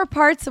 And there were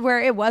parts where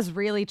it was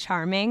really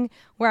charming,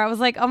 where I was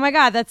like, oh my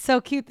God, that's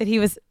so cute that he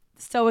was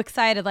so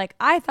excited. Like,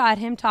 I thought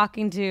him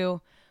talking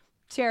to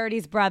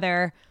Charity's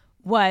brother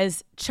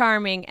was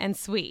charming and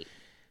sweet.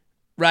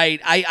 Right.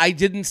 I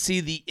didn't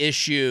see the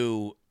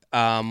issue.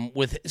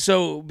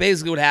 So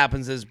basically what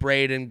happens is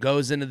Brayden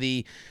goes into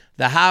the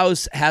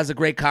house, has a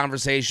great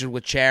conversation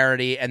with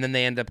Charity, and then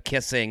they end up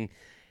kissing.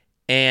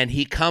 And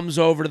he comes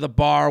over to the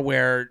bar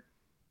where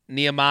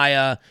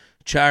Nehemiah,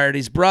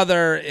 Charity's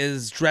brother,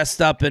 is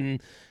dressed up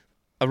in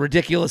a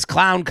ridiculous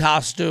clown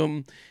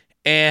costume,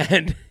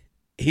 and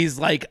he's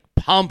like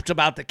pumped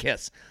about the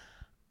kiss.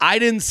 I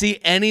didn't see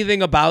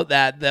anything about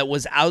that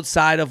was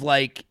outside of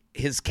like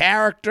his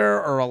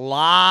character or a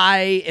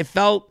lie. It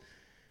felt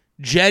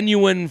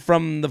genuine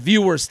from the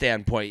viewer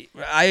standpoint.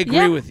 I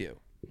agree with you.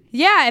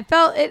 Yeah, it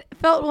felt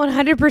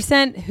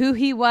 100% who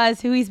he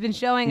was, who he's been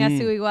showing us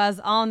who he was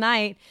all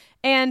night.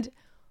 And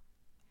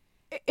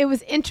it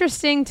was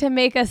interesting to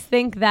make us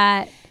think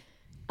that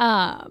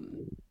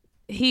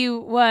he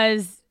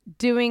was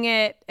doing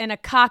it in a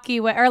cocky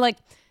way, or like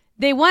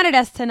they wanted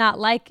us to not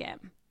like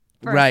him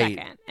for a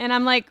second. And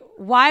I'm like,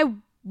 why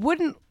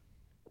wouldn't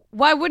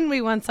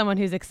we want someone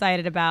who's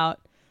excited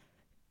about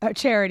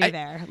Charity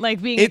there?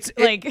 Like being it's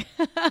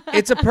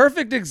a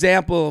perfect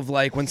example of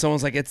like when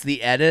someone's like, it's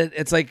the edit.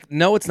 It's like,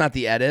 no, it's not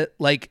the edit.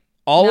 Like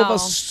all of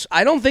us,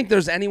 I don't think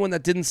there's anyone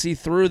that didn't see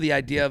through the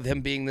idea of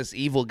him being this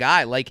evil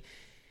guy. Like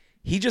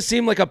he just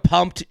seemed like a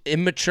pumped,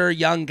 immature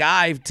young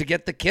guy to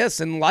get the kiss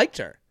and liked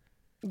her.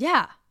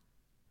 Yeah.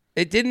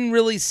 It didn't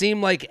really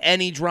seem like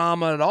any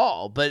drama at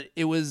all, but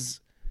it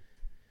was,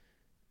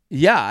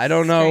 I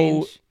don't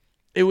know.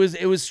 It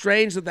was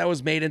strange that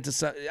was made into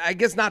some, I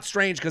guess not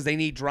strange because they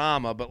need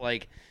drama, but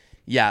like,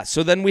 yeah.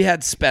 So then we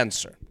had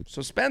Spencer.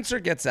 So Spencer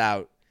gets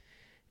out,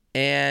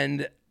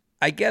 and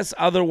I guess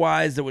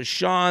otherwise there was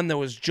Sean. There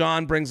was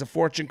John brings a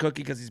fortune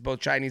cookie because he's both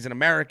Chinese and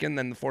American.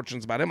 Then the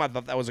fortune's about him. I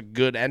thought that was a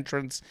good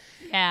entrance.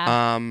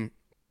 Yeah.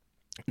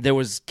 There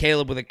was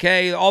Caleb with a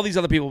K, all these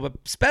other people, but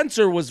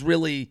Spencer was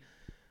really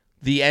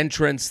the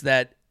entrance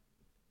that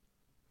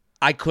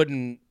I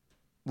couldn't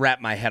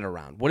wrap my head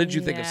around. What did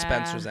you think of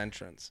Spencer's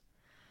entrance?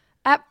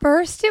 At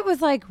first, it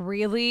was like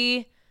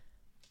it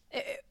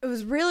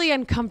was really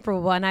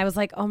uncomfortable, and I was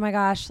like, "Oh my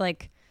gosh!"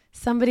 Like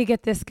somebody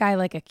get this guy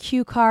like a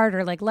cue card,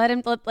 or like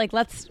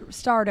let's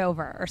start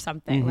over or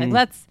something. Mm-hmm.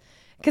 Like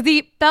because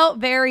he felt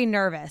very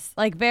nervous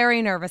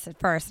at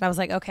first, and I was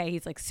like, "Okay,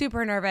 he's like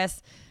super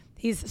nervous.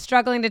 He's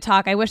struggling to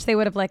talk. I wish they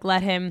would have like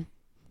let him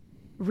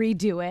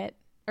redo it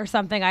or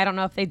something. I don't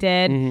know if they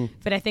did,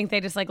 but I think they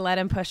just like let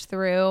him push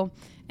through,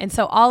 and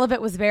so all of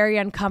it was very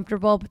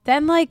uncomfortable. But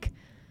then like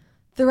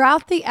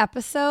throughout the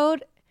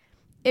episode,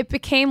 it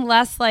became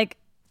less like,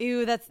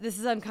 ew, this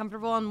is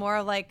uncomfortable, and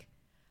more like,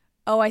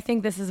 oh, I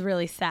think this is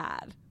really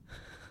sad.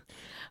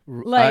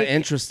 Like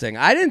interesting.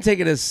 I didn't take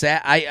it as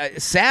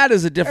sad. Sad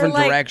is a different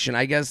direction.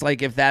 I guess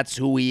like if that's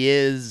who he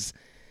is.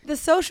 The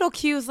social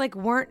cues like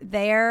weren't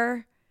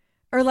there,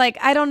 or like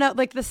I don't know,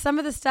 like some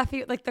of the stuff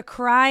like the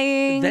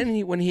crying.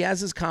 Then when he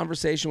has his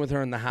conversation with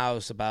her in the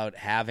house about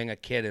having a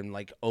kid and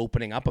like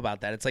opening up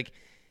about that, it's like,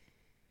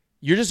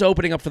 you're just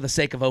opening up for the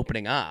sake of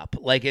opening up.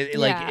 Like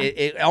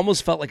it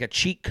almost felt like a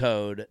cheat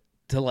code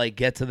to like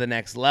get to the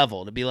next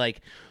level, to be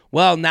like,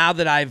 well, now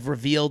that I've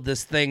revealed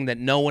this thing that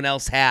no one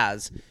else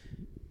has,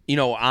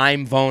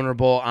 I'm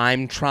vulnerable.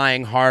 I'm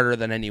trying harder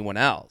than anyone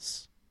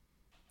else.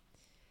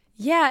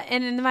 Yeah.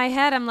 And in my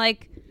head, I'm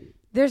like,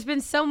 there's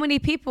been so many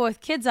people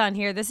with kids on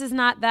here. This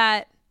isn't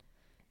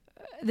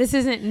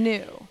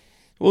new.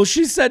 Well,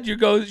 she said,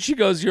 she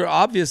goes, you're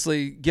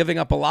obviously giving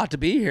up a lot to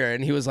be here.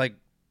 And he was like,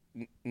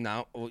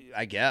 no,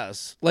 I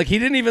guess. Like he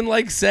didn't even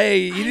like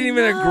say, he didn't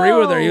even agree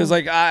with her. He was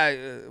like,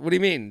 what do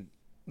you mean?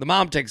 The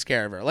mom takes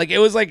care of her. Like it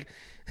was like,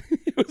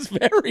 it was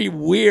very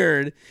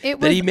weird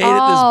that he made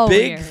it this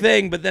big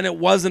thing, but then it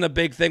wasn't a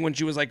big thing when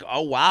she was like,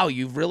 oh wow,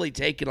 you've really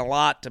taken a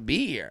lot to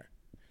be here.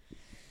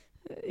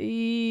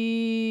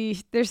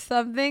 There's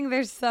something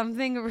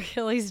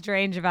really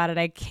strange about it.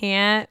 I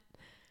can't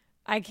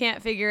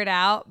figure it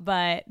out,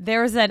 but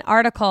there was an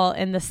article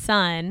in the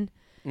Sun,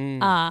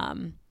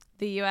 the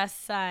U.S.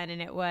 Sun,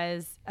 and it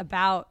was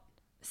about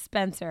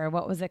Spencer.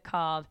 What was it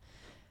called?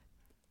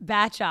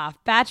 Batch Off.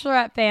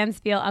 Bachelorette fans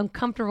feel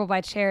uncomfortable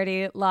by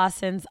Charity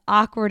Lawson's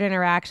awkward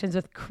interactions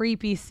with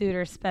creepy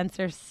suitor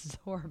Spencer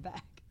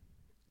Sorbeck.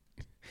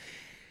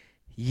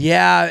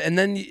 Yeah, and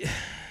then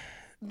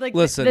like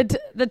listen,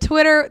 the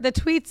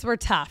tweets were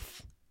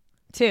tough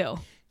too.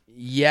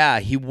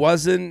 Yeah, he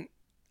wasn't.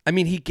 I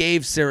mean, he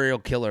gave serial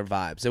killer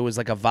vibes. It was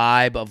like a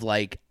vibe of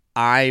like,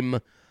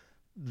 I'm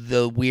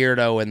the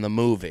weirdo in the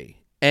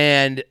movie.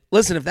 And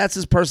listen, if that's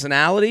his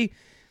personality,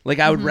 like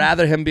I would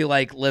rather him be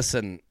like,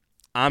 listen,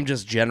 I'm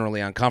just generally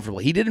uncomfortable.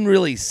 He didn't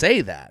really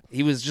say that.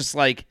 He was just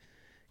like,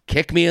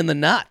 kick me in the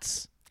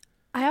nuts.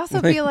 I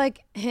also feel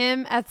like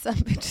him at some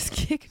point, just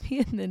kick me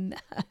in the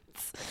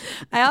nuts.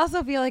 I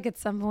also feel like at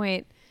some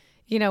point,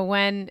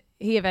 when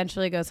he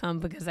eventually goes home,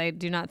 because I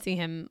do not see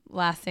him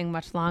lasting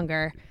much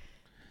longer,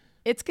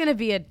 it's going to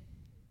be a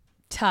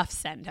tough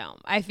send home.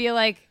 I feel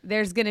like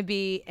there's going to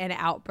be an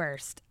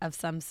outburst of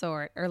some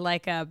sort, or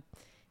like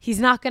he's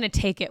not going to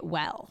take it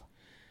well.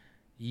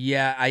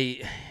 Yeah,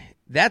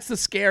 that's the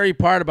scary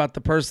part about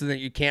the person that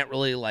you can't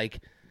really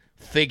like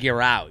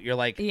figure out. You're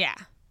like, yeah.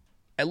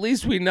 at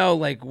least we know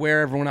like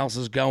where everyone else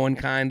is going,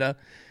 kind of.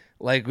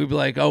 Like we'd be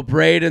like, oh,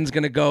 Braden's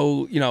gonna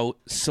go,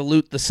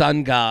 salute the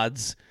sun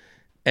gods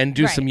and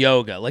do some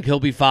yoga. Like he'll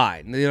be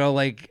fine.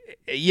 Like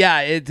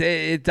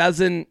it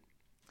doesn't.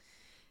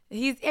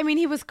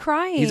 He was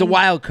crying. He's a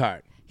wild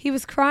card. He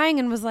was crying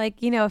and was like,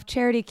 if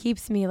Charity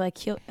keeps me, like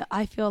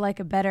I feel like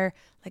a better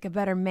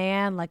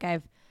man. Like I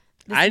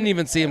didn't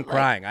even see him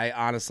crying. I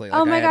honestly.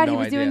 Oh my God, he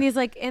was idea. doing these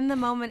like in the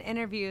moment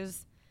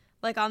interviews,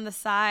 like on the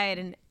side,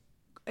 and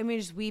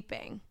just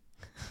weeping.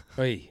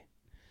 Oy.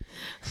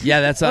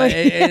 Yeah, that's and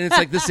it's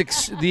like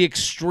the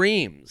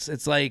extremes.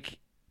 It's like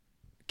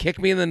kick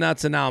me in the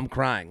nuts and now I'm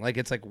crying. Like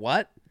it's like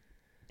what?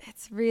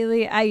 It's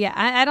really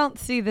I don't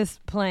see this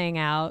playing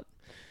out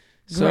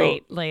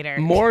great later.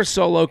 More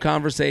solo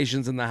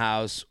conversations in the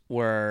house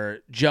were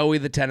Joey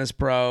the tennis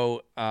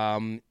pro.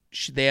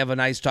 They have a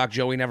nice talk.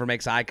 Joey never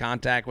makes eye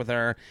contact with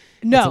her.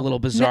 No, it's a little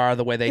bizarre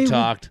the way they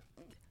talked.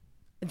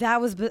 That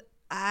was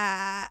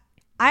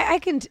I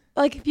can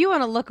like if you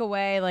want to look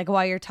away like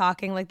while you're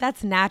talking, like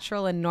that's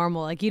natural and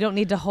normal. Like you don't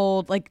need to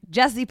hold, like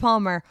Jesse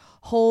Palmer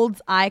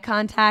holds eye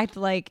contact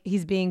like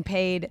he's being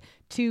paid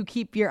to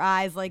keep your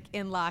eyes like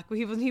in lock.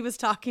 He was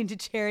talking to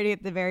Charity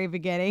at the very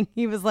beginning.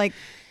 He was like,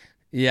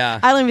 yeah,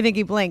 I don't even think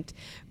he blinked.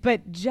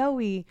 But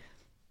Joey,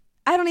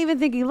 I don't even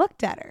think he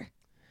looked at her.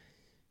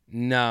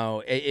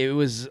 No, it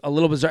was a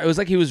little bizarre. It was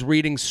like he was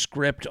reading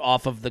script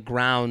off of the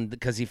ground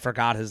because he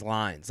forgot his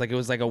lines. Like it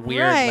was like a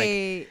weird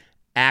like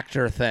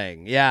actor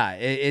thing. Yeah,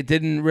 it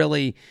didn't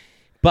really,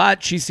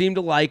 but she seemed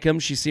to like him.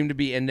 She seemed to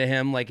be into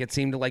him. Like it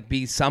seemed to like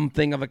be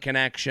something of a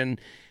connection.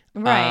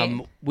 Right.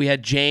 We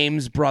had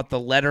James brought the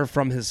letter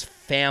from his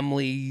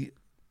family,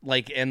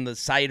 like and the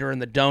cider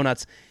and the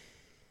donuts.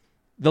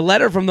 The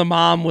letter from the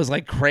mom was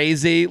like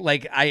crazy.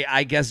 Like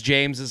I guess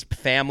James's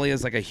family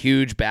is like a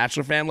huge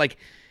Bachelor fan. Like,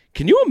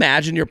 can you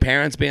imagine your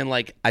parents being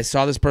like, I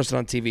saw this person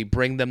on TV,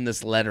 bring them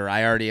this letter.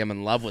 I already am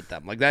in love with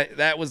them. Like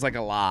that was like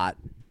a lot.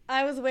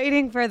 I was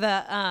waiting for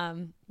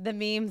the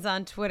memes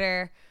on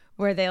Twitter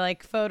where they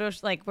like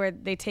where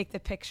they take the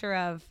picture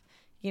of,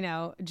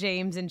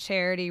 James and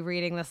Charity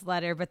reading this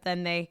letter, but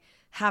then they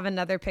have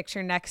another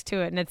picture next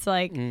to it, and it's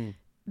like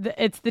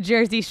it's the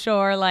Jersey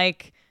Shore,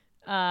 like,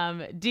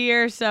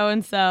 dear so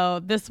and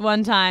so, this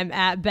one time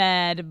at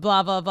bed,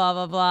 blah blah blah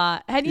blah blah.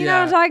 And you know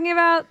what I'm talking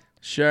about?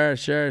 Sure.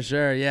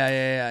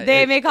 Yeah.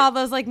 They make all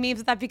those like memes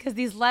with that because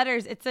these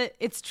letters,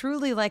 it's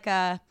truly like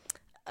a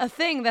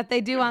thing that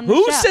they do on the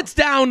show. Who sits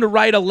down to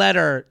write a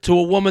letter to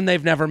a woman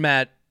they've never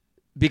met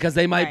because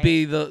they might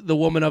be the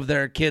woman of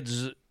their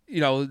kids,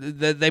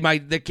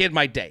 the kid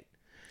might date.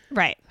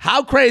 Right.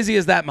 How crazy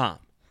is that mom?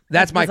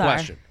 That's my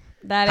question.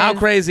 How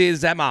crazy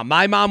is that mom?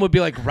 My mom would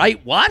be like,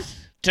 right, what?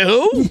 To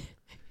who?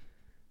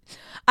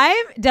 I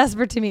am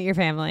desperate to meet your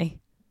family.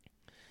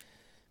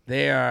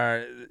 They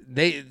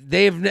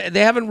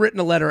haven't written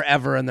a letter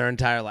ever in their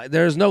entire life.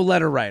 There's no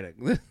letter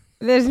writing.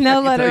 There's no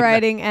letter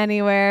writing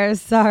anywhere.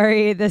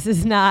 Sorry, this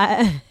is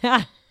not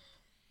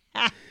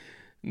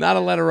not a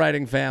letter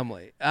writing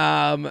family.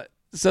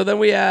 So then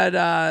we had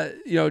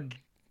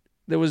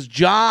there was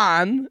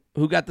John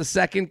who got the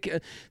second.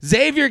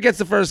 Xavier gets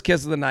the first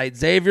kiss of the night.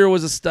 Xavier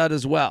was a stud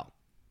as well.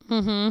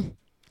 Mm-hmm.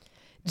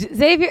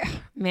 Xavier,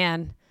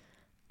 man,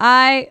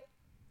 I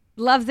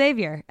love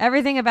Xavier.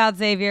 Everything about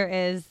Xavier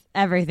is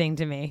everything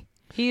to me.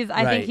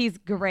 I think he's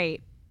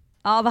great.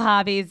 All the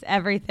hobbies,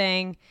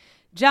 everything.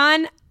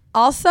 John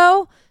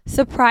also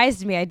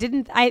surprised me.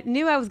 I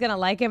knew I was going to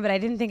like him, but I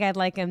didn't think I'd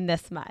like him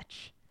this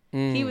much.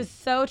 He was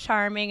so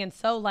charming and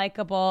so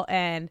likable,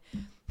 and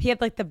he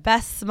had like the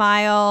best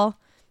smile.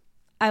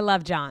 I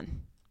love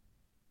John.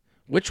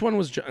 Which one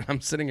was John?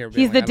 I'm sitting here.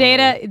 He's the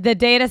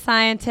data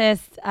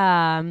scientist.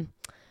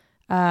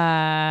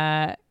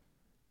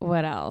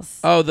 What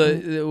else? Oh,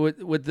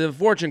 with the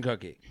fortune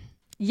cookie.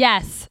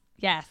 Yes.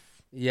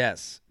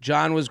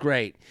 John was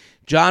great.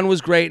 John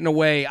was great in a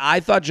way. I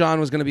thought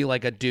John was going to be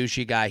like a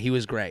douchey guy. He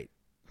was great.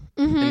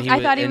 Mm-hmm.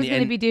 I thought he was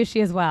going to be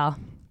douchey as well.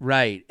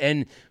 Right.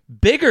 And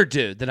bigger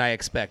dude than I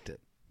expected.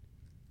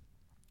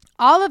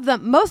 All of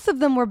them, most of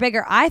them were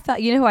bigger. I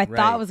thought, who I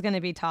thought was going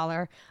to be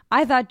taller?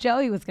 I thought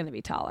Joey was going to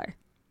be taller.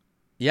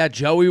 Yeah,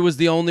 Joey was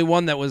the only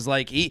one that was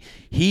like,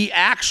 he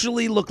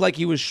actually looked like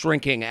he was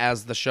shrinking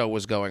as the show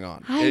was going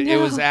on. It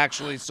was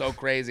actually so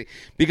crazy.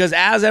 Because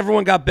as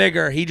everyone got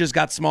bigger, he just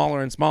got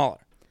smaller and smaller.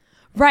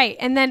 Right.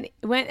 And then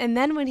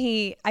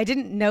when I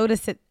didn't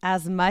notice it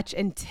as much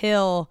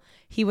until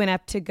he went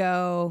up to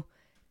go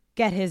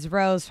get his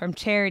rose from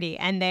Charity,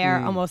 and they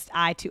are almost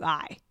eye to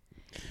eye.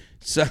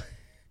 So,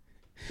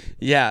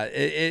 yeah,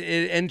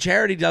 and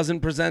Charity doesn't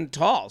present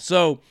tall.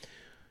 So,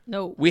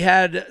 no. We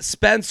had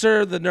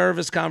Spencer, the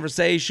nervous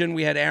conversation.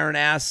 We had Aaron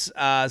S.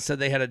 Said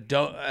they had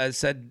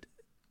said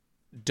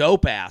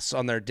dope ass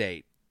on their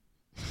date.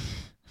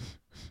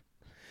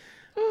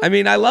 I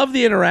mean, I love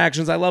the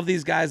interactions. I love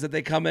these guys that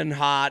they come in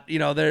hot.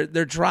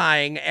 They're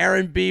trying.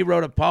 Aaron B.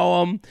 wrote a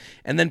poem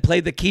and then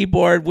played the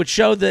keyboard, which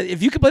showed that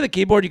if you can play the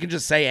keyboard, you can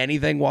just say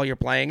anything while you're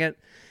playing it.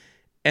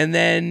 And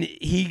then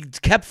he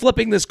kept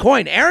flipping this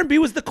coin. Aaron B.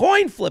 was the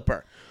coin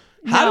flipper.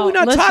 How do we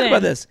not talk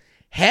about this?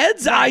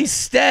 Heads, I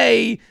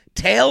stay.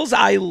 Tails,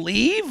 I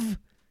leave.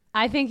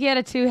 I think he had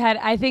a two-head.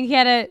 I think he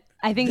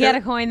had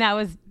a coin that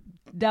was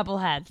double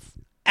heads.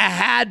 It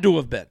had to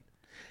have been.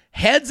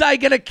 Heads, I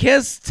get a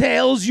kiss.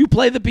 Tails, you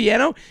play the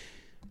piano.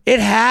 It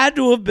had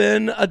to have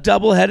been a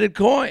double-headed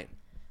coin.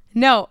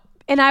 No,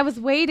 and I was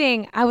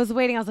waiting. I was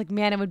like,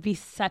 man, it would be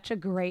such a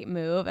great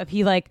move if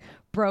he like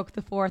broke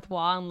the fourth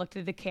wall and looked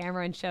at the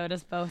camera and showed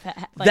us both.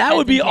 That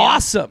would be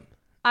awesome.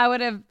 I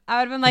would have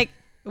been like,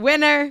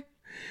 winner.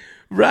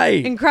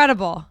 Right.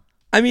 Incredible.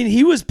 I mean,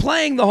 he was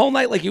playing the whole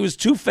night like he was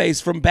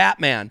Two-Face from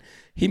Batman.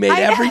 He made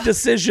every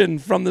decision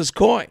from this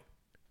coin.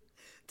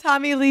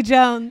 Tommy Lee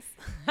Jones.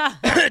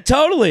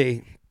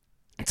 Totally.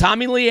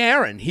 Tommy Lee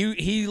Aaron.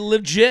 He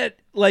legit,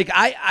 like,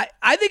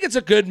 I think it's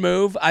a good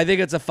move. I think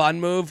it's a fun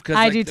move because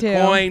I like, do the too.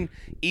 coin,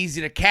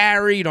 easy to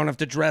carry. You don't have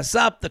to dress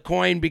up. The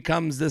coin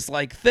becomes this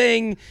like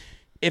thing.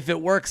 If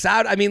it works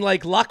out, I mean,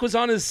 like, luck was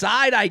on his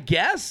side, I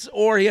guess,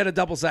 or he had a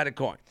double-sided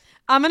coin.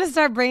 I'm going to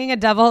start bringing a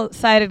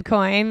double-sided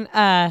coin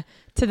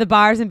to the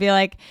bars and be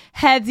like,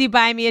 heads, you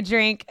buy me a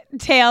drink.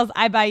 Tails,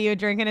 I buy you a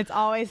drink. And it's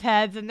always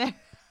heads. And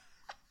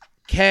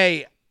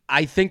Kay,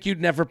 I think you'd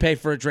never pay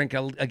for a drink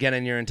again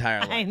in your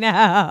entire life. I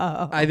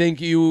know. I think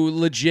you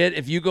legit,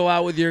 if you go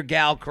out with your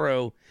gal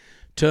crew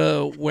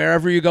to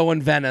wherever you go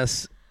in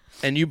Venice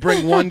and you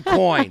bring one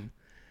coin,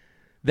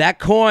 that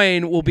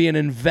coin will be an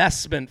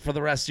investment for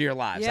the rest of your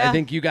lives. Yeah. I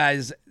think you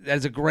guys,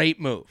 that's a great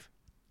move.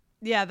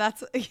 Yeah,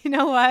 you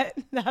know what?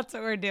 That's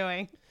what we're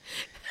doing.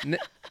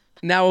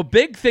 Now, a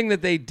big thing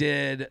that they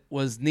did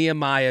was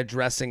Nehemiah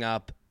dressing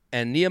up,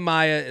 and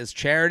Nehemiah is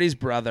Charity's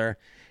brother,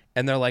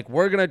 and they're like,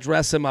 we're going to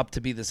dress him up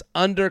to be this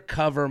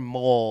undercover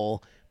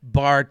mole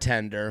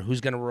bartender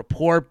who's going to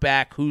report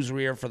back who's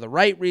here for the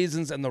right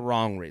reasons and the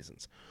wrong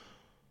reasons.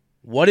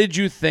 What did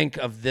you think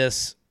of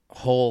this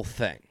whole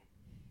thing?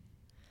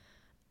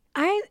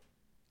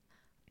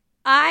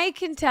 I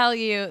can tell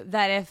you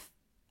that if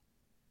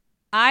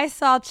I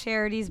saw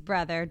Charity's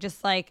brother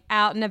just like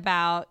out and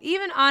about,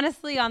 even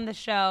honestly on the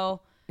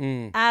show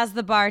as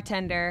the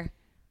bartender,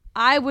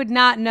 I would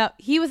not know.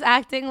 He was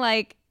acting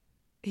like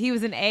he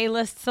was an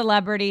A-list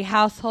celebrity,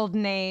 household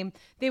name.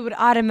 They would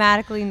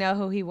automatically know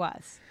who he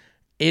was.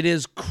 It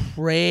is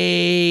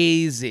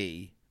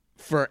crazy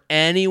for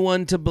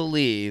anyone to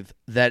believe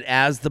that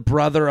as the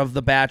brother of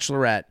the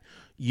Bachelorette,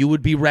 you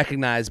would be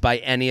recognized by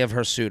any of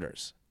her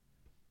suitors.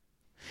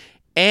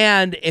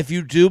 And if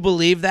you do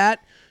believe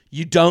that,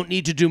 you don't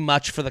need to do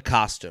much for the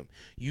costume.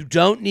 You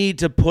don't need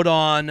to put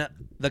on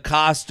the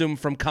costume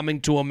from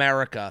Coming to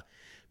America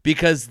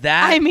because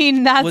that's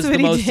what was the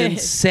he most did.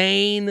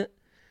 insane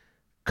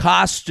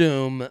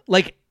costume.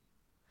 Like,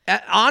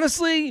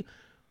 honestly,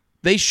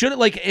 they should,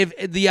 like, if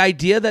the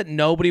idea that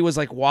nobody was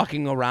like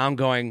walking around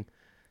going,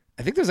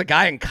 I think there's a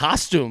guy in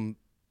costume,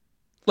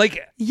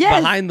 like,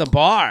 behind the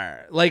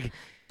bar. Like,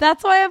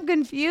 that's why I'm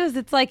confused.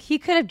 It's like he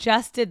could have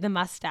just did the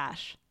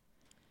mustache.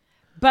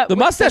 But the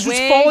mustache was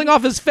falling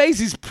off his face.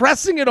 He's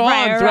pressing it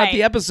on throughout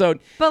the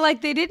episode. But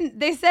like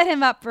they set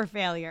him up for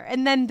failure.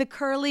 And then the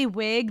curly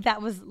wig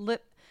that was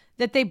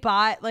that they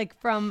bought like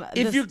from.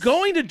 If you're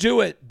going to do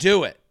it,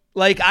 do it.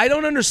 Like, I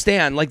don't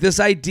understand. Like, this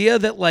idea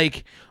that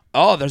like,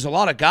 oh, there's a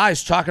lot of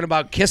guys talking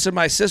about kissing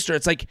my sister.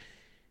 It's like,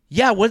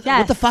 yeah, what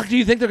the fuck do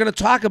you think they're going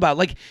to talk about?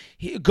 Like,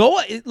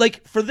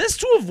 for this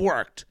to have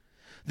worked,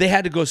 they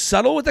had to go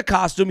subtle with the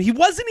costume. He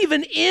wasn't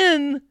even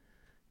in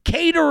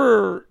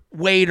caterer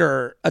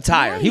waiter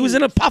attire. Right. He was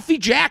in a puffy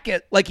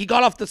jacket, like he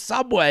got off the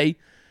subway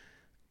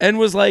and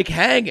was like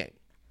hanging.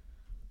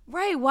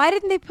 Right. Why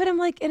didn't they put him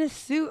like in a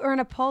suit or in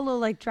a polo,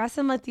 like dress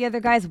him like the other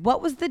guys?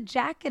 What was the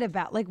jacket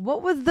about? Like,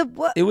 what was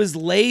what? It was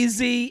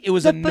lazy. It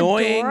was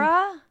annoying.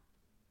 Fedora?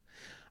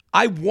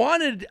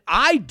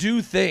 I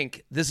do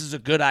think this is a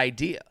good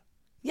idea.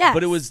 Yeah.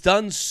 But it was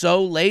done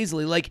so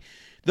lazily. Like,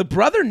 the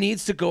brother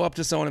needs to go up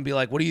to someone and be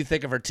like, what do you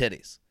think of her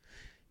titties?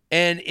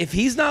 And if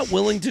he's not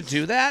willing to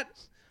do that,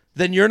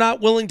 then you're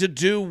not willing to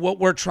do what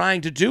we're trying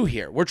to do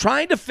here. We're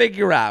trying to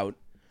figure out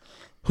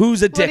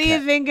who's a dickhead. What do you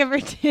think of her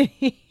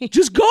titties?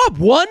 Just go up.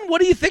 One, what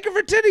do you think of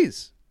her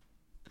titties?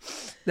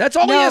 That's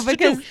all he has to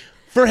do.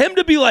 For him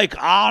to be like,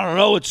 I don't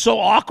know, it's so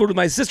awkward with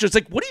my sister. It's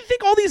like, what do you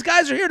think all these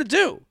guys are here to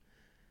do?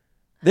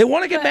 They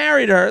want to get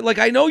married to her. Like,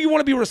 I know you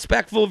want to be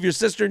respectful of your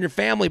sister and your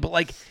family, but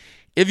like,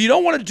 if you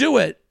don't want to do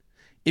it,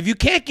 if you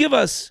can't give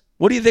us,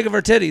 what do you think of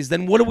her titties,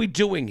 then what are we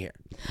doing here?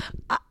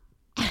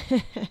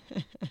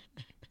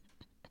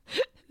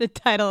 The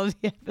title of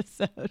the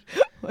episode.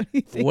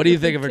 What do you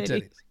think of her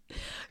titties?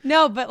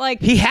 No, but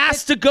like he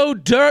has to go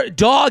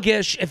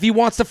doggish if he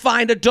wants to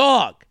find a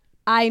dog.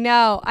 I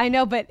know,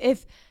 but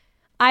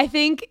I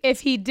think if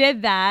he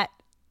did that,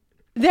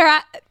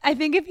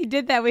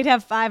 we'd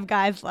have 5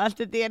 guys left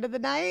at the end of the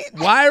night.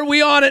 Why are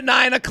we on at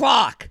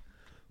 9:00?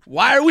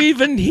 Why are we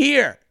even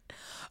here?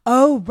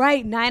 Oh,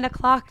 right,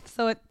 9:00,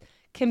 so it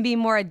can be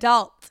more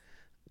adult.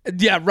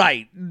 Yeah,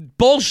 right.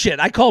 Bullshit.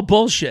 I call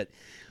bullshit.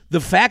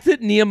 The fact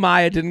that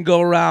Nehemiah didn't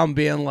go around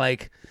being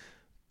like,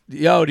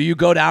 yo, do you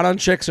go down on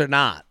chicks or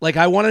not? Like,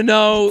 I want to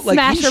know. Like,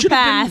 Smash he or should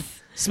have been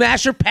pass.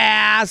 Smash her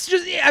pass.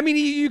 Just, I mean,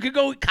 you could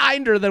go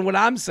kinder than what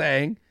I'm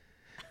saying.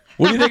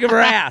 What do you think of her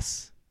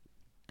ass?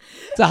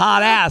 It's a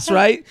hot ass,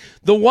 right?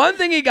 The one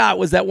thing he got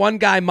was that one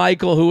guy,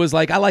 Michael, who was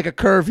like, I like a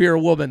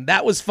curvier woman.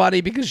 That was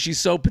funny because she's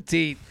so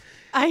petite.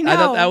 I know. I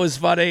thought that was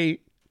funny.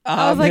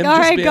 I was like, all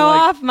right, go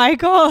off,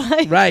 Michael.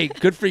 Right.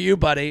 Good for you,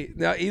 buddy.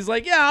 Now, he's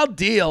like, yeah, I'll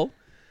deal.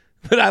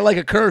 But I like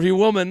a curvy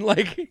woman.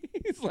 Like,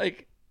 he's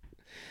like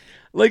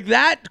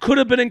that could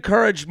have been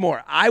encouraged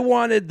more. I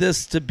wanted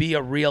this to be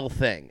a real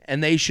thing.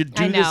 And they should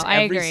do this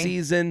every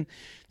season.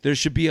 There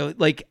should be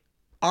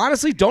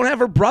honestly, don't have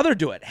her brother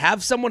do it.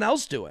 Have someone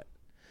else do it.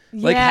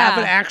 Like, have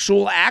an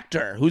actual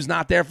actor who's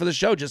not there for the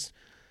show. Just,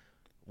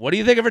 what do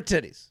you think of her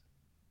titties?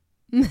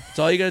 That's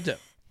all you got to do.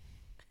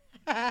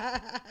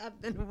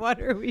 Then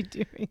what are we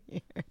doing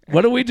here?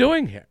 What are we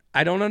doing here?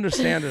 I don't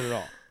understand it at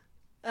all.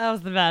 That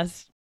was the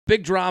best.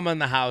 Big drama in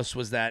the house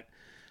was that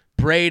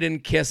Braden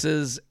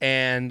kisses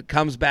and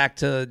comes back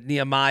to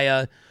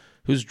Nehemiah,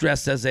 who's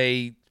dressed as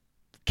a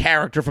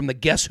character from the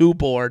Guess Who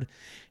board,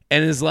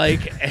 and is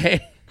like,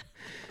 hey,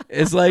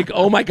 is like,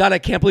 oh my God, I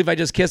can't believe I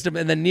just kissed him.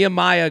 And then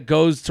Nehemiah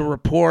goes to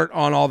report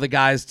on all the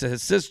guys to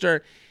his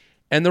sister.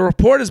 And the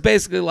report is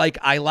basically like,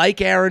 I like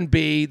Aaron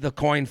B., the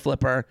coin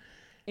flipper.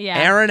 Yeah.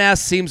 Aaron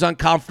S. seems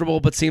uncomfortable,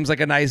 but seems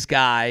like a nice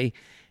guy.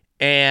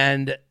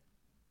 And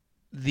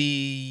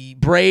the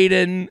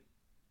Braden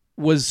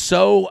was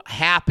so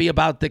happy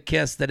about the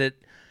kiss that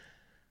it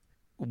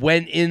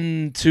went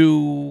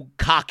into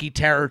cocky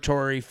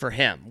territory for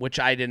him, which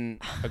I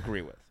didn't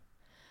agree with.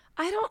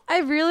 I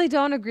really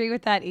don't agree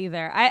with that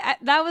either.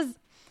 That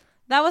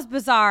was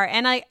bizarre.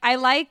 And I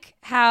like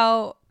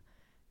how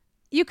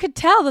you could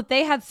tell that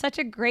they had such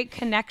a great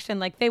connection.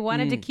 Like they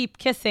wanted to keep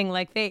kissing.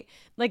 Like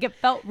it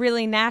felt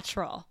really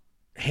natural.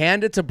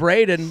 Hand it to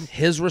Braden.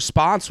 His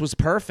response was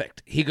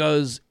perfect. He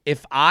goes,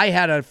 if I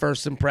had a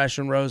first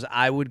impression, Rose,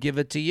 I would give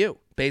it to you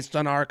based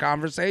on our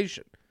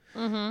conversation.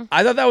 Mm-hmm.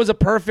 I thought that was a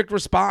perfect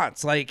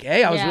response. Like,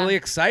 hey, I was really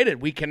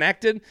excited. We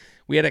connected.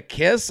 We had a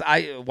kiss.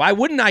 Why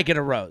wouldn't I get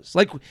a rose?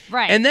 Like,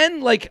 right. And then,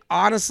 like,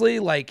 honestly,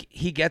 like,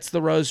 he gets the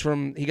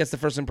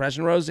first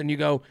impression rose, and you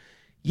go,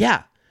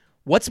 yeah,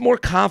 what's more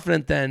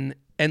confident than,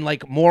 and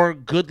like more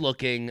good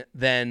looking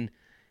than,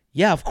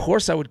 yeah, of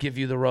course I would give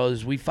you the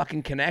rose. We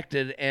fucking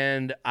connected,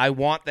 and I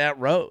want that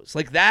rose.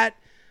 Like, that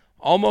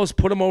almost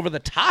put him over the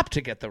top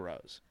to get the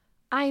rose.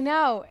 I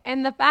know.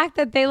 And the fact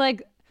that they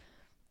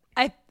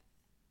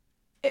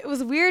it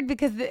was weird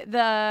because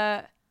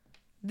the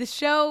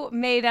show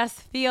made us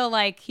feel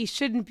like he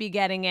shouldn't be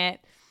getting it.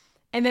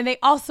 And then they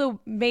also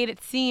made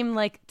it seem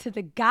like to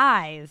the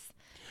guys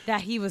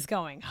that he was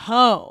going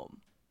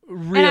home.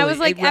 Really? And I was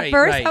like, at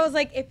first, I was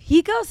like, if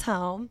he goes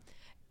home,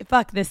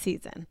 fuck this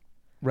season.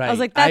 Right. I was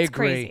like, that's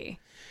crazy.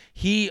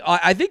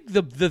 I think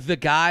the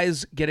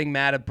guys getting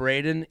mad at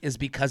Braden is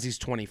because he's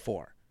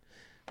 24.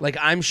 Like,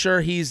 I'm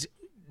sure he's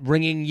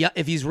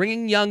if he's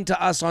ringing young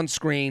to us on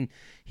screen,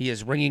 he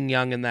is ringing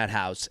young in that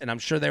house. And I'm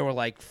sure they were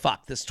like,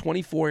 fuck, this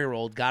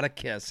 24-year-old got a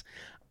kiss.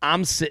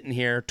 I'm sitting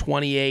here,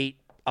 28,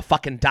 a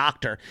fucking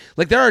doctor.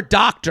 Like, there are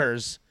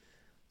doctors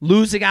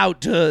losing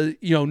out to,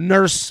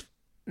 Nurse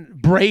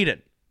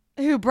Braden.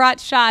 Who brought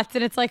shots,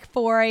 and it's like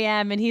 4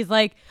 a.m. and he's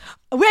like,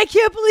 I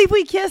can't believe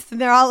we kissed, and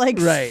they're all like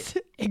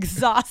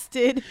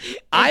exhausted.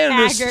 I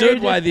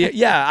understood why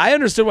I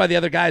understood why the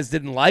other guys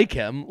didn't like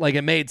him. Like,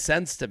 it made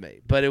sense to me,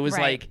 but it was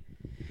like,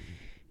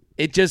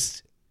 it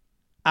just,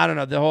 I don't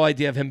know, the whole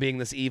idea of him being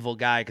this evil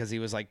guy because he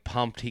was like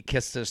pumped he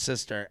kissed his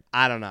sister.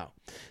 I don't know.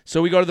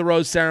 So we go to the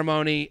rose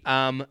ceremony.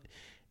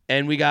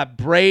 And we got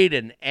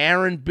Braden,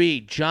 Aaron B.,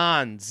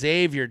 John,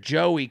 Xavier,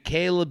 Joey,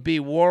 Caleb B.,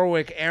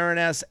 Warwick, Aaron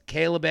S.,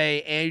 Caleb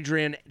A.,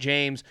 Adrian,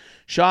 James,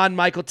 Sean,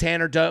 Michael,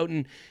 Tanner,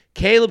 Doughton,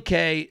 Caleb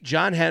K.,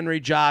 John Henry,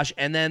 Josh,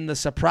 and then the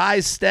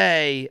surprise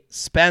stay,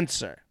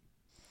 Spencer.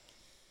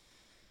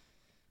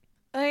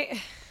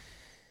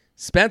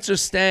 Spencer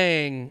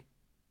staying.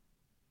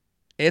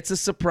 It's a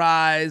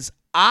surprise.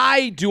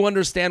 I do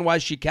understand why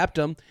she kept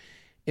him.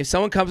 If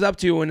someone comes up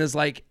to you and is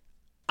like,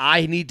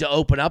 I need to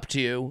open up to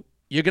you,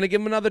 you're going to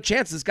give him another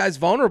chance. This guy's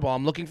vulnerable.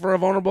 I'm looking for a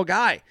vulnerable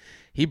guy.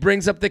 He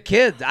brings up the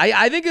kid.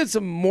 I think it's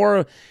to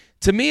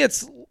me,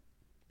 it's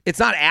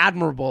not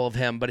admirable of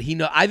him, but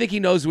I think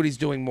he knows what he's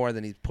doing more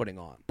than he's putting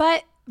on.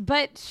 But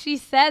she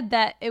said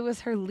that it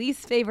was her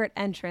least favorite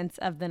entrance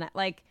of the night.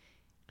 Like,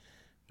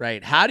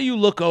 right. How do you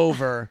look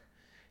over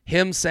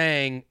him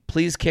saying,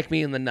 please kick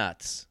me in the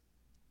nuts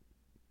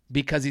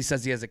because he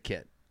says he has a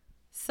kid?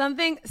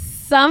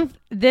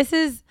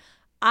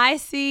 I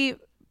see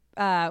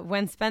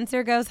when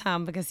Spencer goes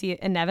home, because he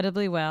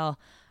inevitably will,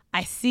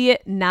 I see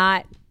it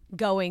not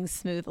going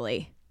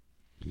smoothly.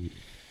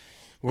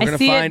 We're going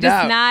to find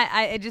out.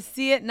 I just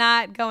see it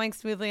not going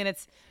smoothly, and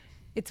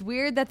it's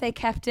weird that they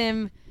kept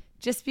him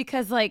just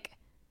because, like,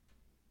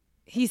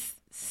 he's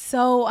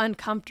so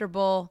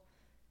uncomfortable.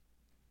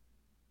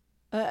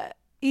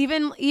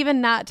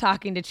 Even not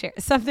talking to Cher.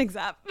 Something's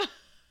up.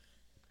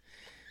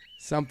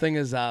 Something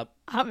is up.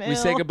 I'm ill. We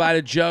say goodbye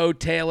to Joe,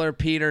 Taylor,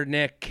 Peter,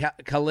 Nick,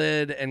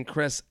 Khalid, and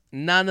Chris.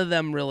 None of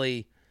them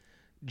really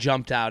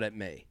jumped out at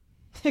me.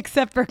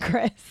 except for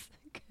Chris.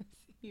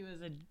 He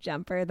was a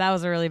jumper. That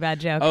was a really bad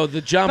joke. Oh,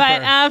 the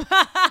jumper.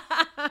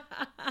 But,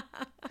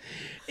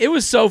 it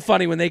was so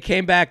funny when they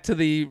came back to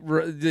the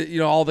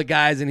all the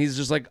guys, and he's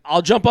just like,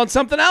 I'll jump on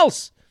something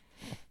else.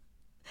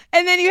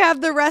 and then you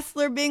have the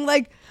wrestler being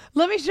like,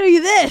 let me show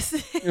you this.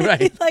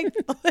 Right. He's like,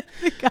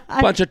 the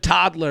guy. Bunch of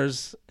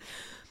toddlers.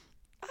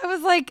 I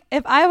was like,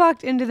 if I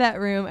walked into that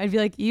room, I'd be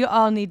like, you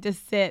all need to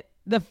sit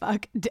the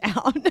fuck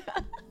down.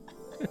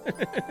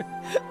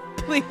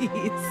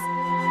 Please.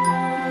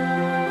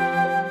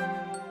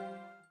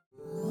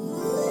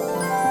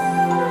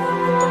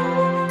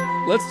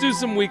 Let's do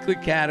some weekly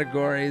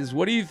categories.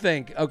 What do you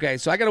think? Okay,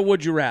 so I got a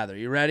would you rather.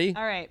 You ready?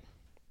 All right.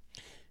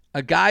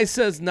 A guy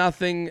says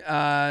nothing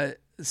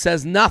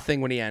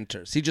when he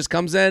enters. He just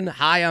comes in.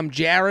 Hi, I'm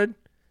Jared.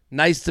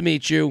 Nice to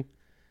meet you.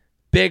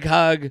 Big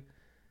hug.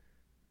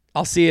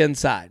 I'll see you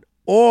inside.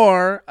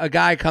 Or a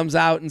guy comes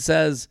out and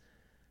says,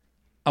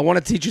 I want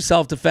to teach you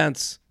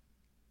self-defense.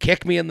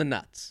 Kick me in the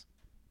nuts.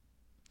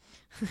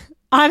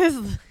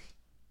 Honestly,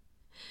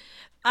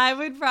 I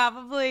would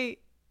probably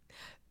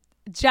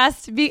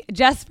just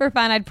for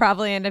fun, I'd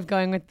probably end up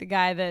going with the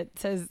guy that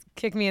says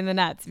kick me in the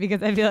nuts,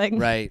 because I'd be like,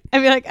 Right.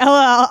 I'd be like, LOL,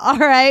 all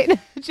right.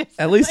 Just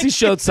At least like, he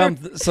showed some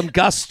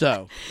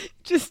gusto.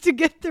 just to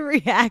get the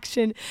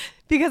reaction,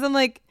 because I'm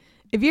like,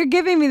 if you're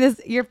giving me this,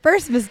 your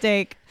first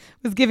mistake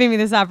was giving me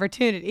this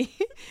opportunity.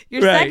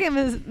 Your Right.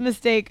 second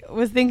mistake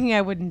was thinking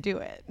I wouldn't do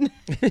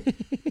it.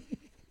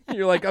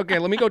 You're like, okay,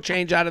 let me go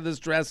change out of this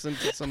dress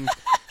into some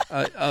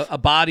a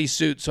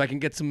bodysuit so I can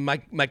get some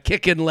my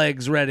kicking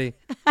legs ready.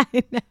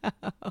 I know.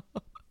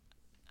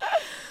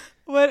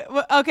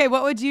 Okay,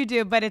 what would you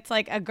do? But it's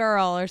like a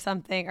girl or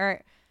something.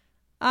 Or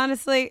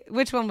honestly,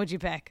 which one would you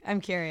pick?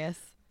 I'm curious.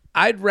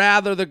 I'd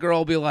rather the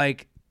girl be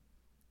like,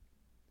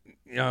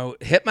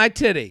 hit my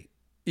titty,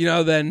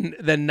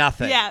 than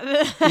nothing.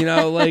 Yeah.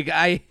 Like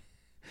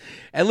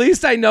at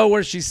least I know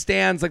where she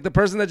stands. Like the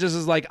person that just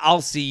is like,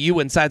 I'll see you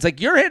inside. It's like,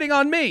 you're hitting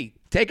on me.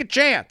 Take a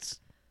chance.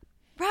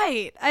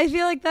 Right. I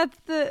feel like that's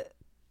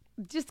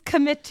just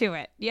commit to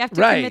it. You have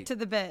to Right. commit to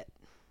the bit.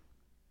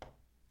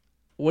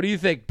 What do you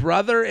think?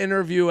 Brother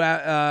interview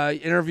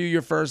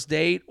your first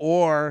date,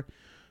 or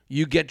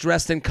you get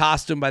dressed in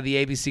costume by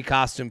the ABC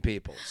costume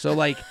people? So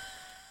like,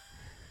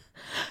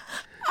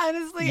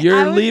 Honestly,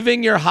 you're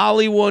leaving your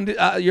Hollywood,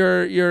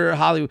 your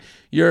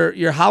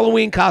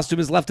Halloween costume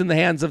is left in the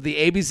hands of the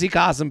ABC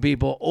costume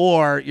people,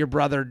 or your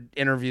brother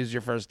interviews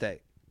your first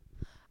date.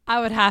 I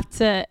would have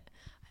to.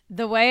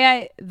 The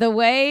way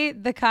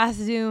the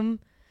costume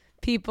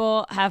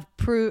people have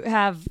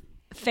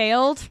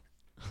failed.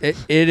 It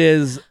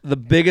is the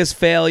biggest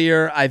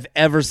failure I've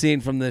ever seen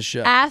from this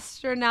show.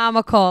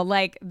 Astronomical.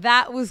 Like,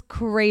 that was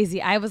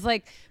crazy. I was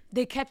like,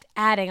 they kept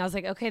adding. I was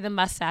like, okay, the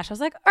mustache. I was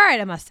like, all right,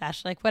 a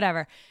mustache, like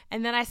whatever.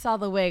 And then I saw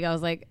the wig. I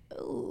was like,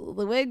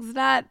 the wig's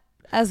not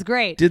as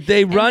great. Did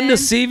they run to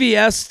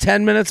CVS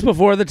 10 minutes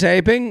before the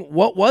taping?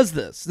 What was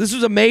this? This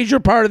was a major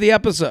part of the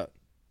episode.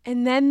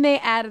 And then they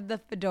added the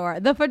fedora.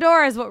 The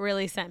fedora is what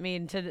really sent me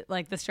into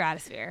like the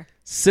stratosphere.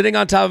 Sitting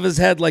on top of his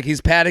head like he's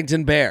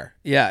Paddington Bear.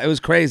 Yeah, it was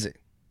crazy.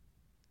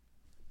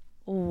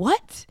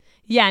 What?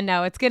 Yeah,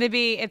 no, it's gonna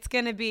be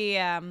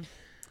I'll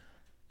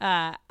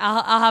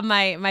have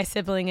my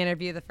sibling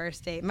interview the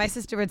first date. My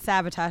sister would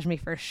sabotage me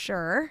for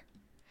sure,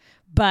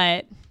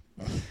 but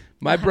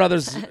My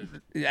brother's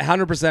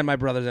 100%. My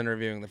brother's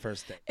interviewing the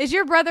first date. is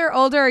your brother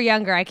older or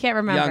younger? I can't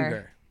remember.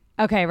 Younger.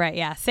 Okay, right,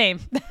 yeah, same.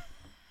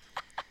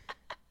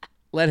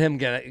 Let him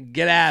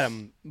get at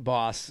him,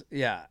 boss.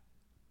 Yeah.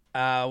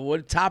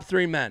 What top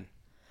 3 men?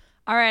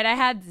 All right, I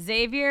had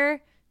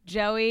Xavier,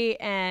 Joey,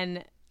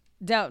 and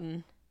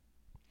Doughton.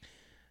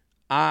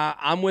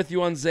 I'm with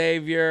you on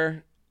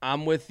Xavier.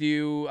 I'm with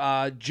you.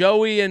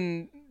 Joey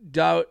and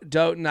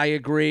Doughton, I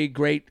agree.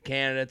 Great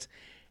candidates.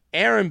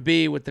 Aaron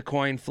B with the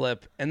coin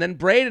flip. And then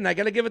Braden, I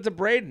got to give it to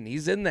Braden.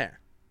 He's in there.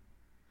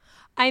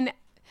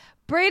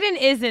 Braden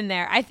is in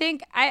there. I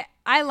think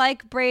I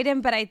like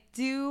Braden, but I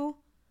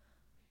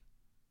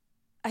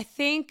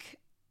think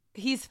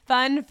he's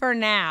fun for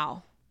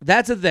now.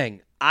 That's the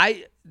thing.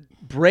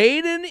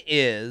 Braden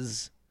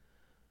is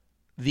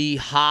the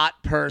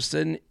hot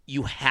person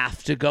you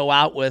have to go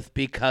out with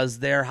because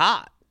they're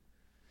hot.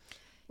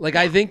 Like,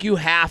 I think you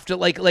have to,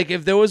 like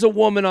if there was a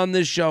woman on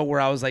this show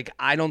where I was like,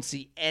 I don't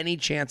see any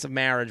chance of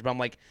marriage, but I'm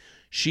like,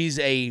 she's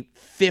a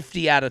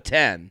 50 out of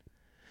 10.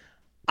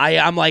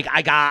 I'm like,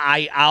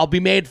 I'll be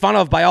made fun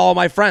of by all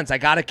my friends. I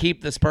got to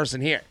keep this person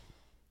here.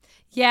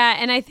 Yeah,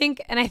 and I think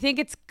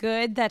it's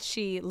good that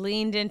she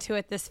leaned into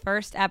it this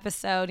first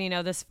episode,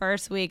 this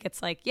first week.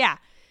 It's like, yeah,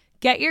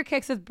 get your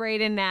kicks with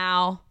Braden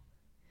now,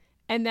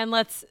 and then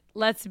let's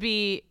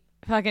be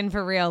fucking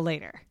for real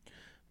later.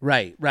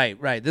 Right.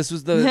 This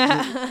was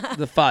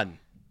the fun.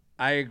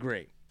 I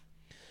agree.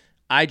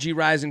 IG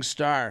Rising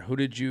Star, who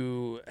did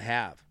you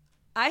have?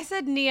 I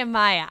said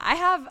Nehemiah.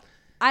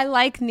 I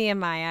like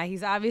Nehemiah.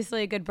 He's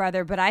obviously a good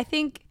brother, but I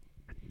think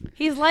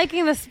he's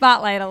liking the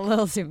spotlight a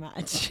little too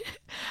much.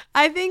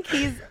 I think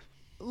he's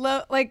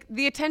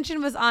the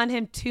attention was on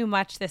him too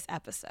much this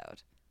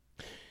episode.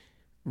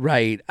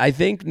 Right. I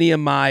think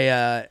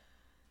Nehemiah,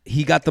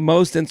 he got the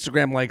most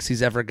Instagram likes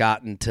he's ever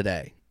gotten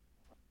today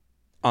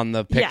on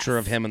the picture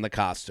of him in the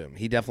costume.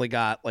 He definitely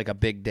got like a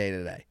big day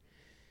today.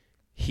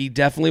 He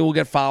definitely will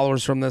get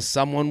followers from this.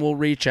 Someone will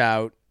reach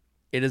out.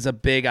 It is a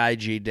big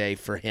IG day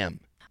for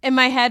him. In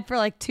my head for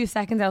like 2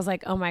 seconds, I was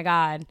like, oh my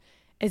God,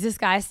 is this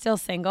guy still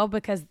single?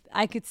 Because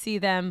I could see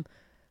them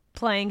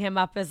playing him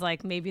up as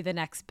like maybe the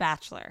next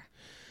Bachelor.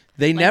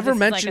 They Like, never this is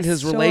mentioned like a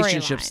his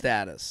relationship storyline.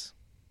 status.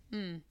 I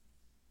don't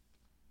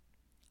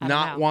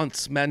Not know.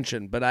 once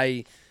mentioned, but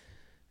I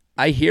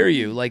hear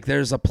you. Like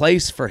there's a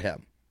place for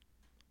him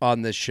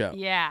on this show.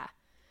 Yeah.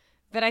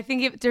 But I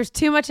think there's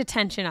too much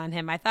attention on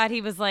him. I thought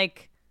he was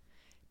like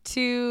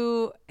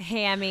too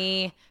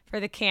hammy for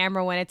the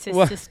camera when it's his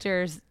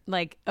sister's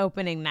like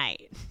opening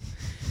night.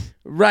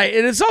 Right.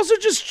 And it's also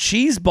just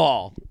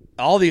cheeseball.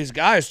 All these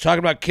guys talking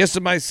about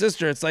kissing my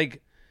sister. It's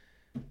like,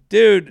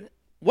 dude,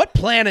 what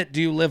planet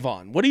do you live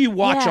on? What do you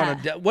watch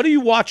what do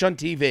you watch on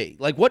TV?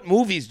 Like what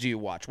movies do you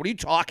watch? What are you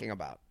talking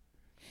about?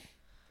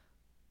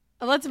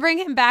 Let's bring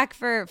him back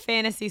for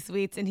Fantasy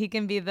Suites and he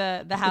can be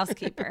the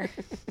housekeeper.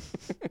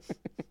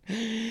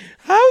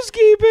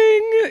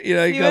 Housekeeping. You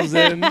know, he comes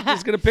in,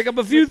 he's going to pick up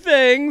a few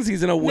things.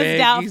 He's in a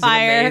wig. He's in a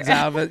maid's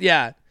outfit.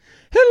 Yeah.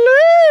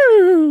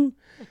 Hello.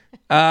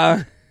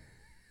 I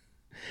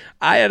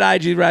had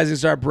IG Rising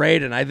Star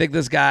Braden. I think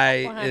this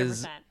guy 100%.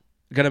 is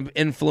going to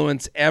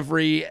influence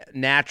every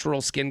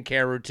natural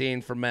skincare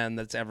routine for men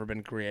that's ever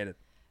been created.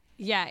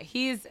 Yeah,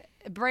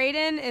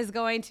 Braden is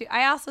going to,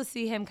 I also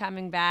see him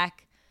coming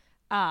back.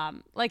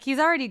 Like he's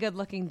already a good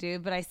looking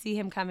dude, but I see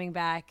him coming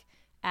back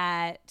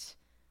at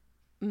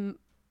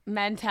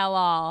Men Tell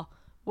All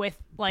with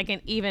like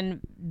an even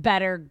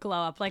better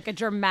glow up, like a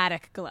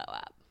dramatic glow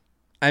up.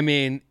 I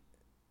mean,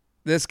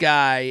 this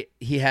guy,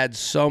 he had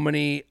so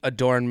many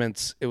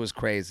adornments. It was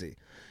crazy.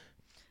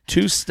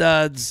 2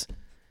 studs,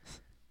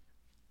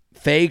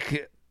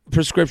 fake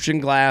prescription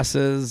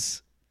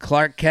glasses,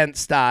 Clark Kent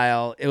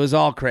style. It was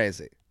all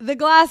crazy. The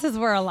glasses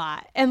were a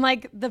lot. And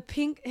like the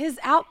pink, his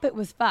outfit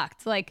was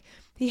fucked. Like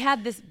he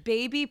had this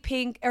baby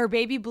pink or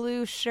baby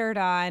blue shirt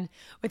on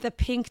with a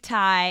pink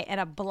tie and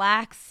a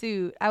black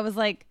suit. I was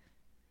like,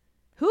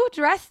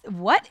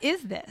 what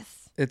is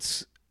this?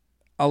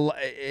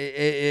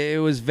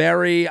 It was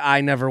very,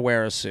 I never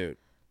wear a suit.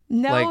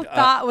 No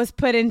thought was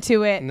put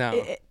into it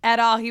No. at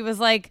all. He was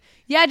like,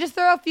 yeah, just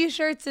throw a few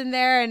shirts in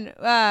there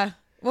and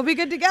we'll be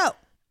good to go.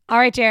 All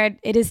right, Jared,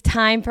 it is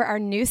time for our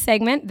new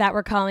segment that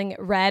we're calling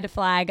Red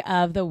Flag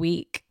of the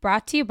Week,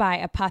 brought to you by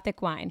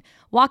Apothic Wine.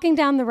 Walking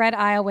down the red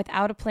aisle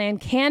without a plan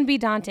can be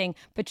daunting,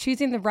 but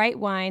choosing the right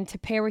wine to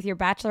pair with your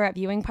bachelorette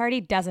viewing party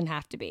doesn't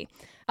have to be.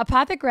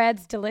 Apothic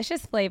Red's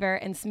delicious flavor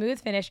and smooth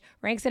finish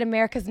ranks it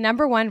America's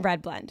 #1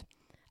 red blend.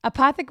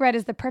 Apothic Red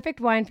is the perfect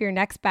wine for your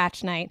next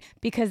batch night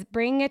because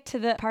bringing it to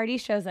the party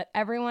shows that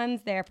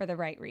everyone's there for the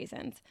right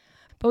reasons.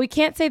 But we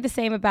can't say the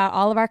same about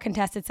all of our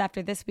contestants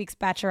after this week's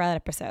Bachelorette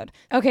episode.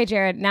 Okay,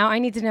 Jared, now I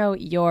need to know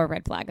your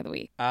red flag of the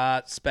week.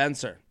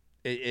 Spencer.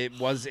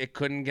 It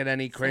couldn't get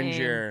any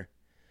cringier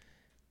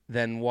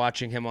than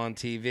watching him on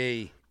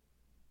TV.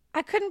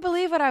 I couldn't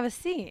believe what I was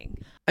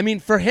seeing. I mean,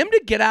 for him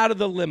to get out of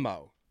the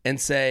limo and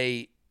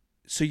say,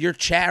 so you're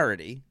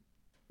Charity,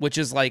 which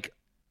is like,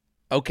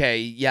 okay,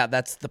 yeah,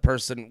 that's the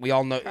person we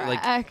all know.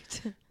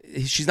 Correct.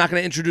 Like, she's not going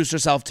to introduce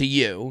herself to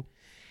you.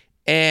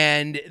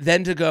 And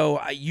then to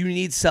go, you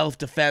need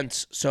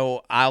self-defense,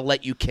 so I'll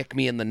let you kick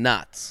me in the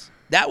nuts.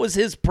 That was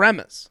his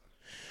premise.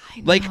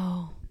 Like,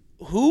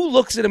 who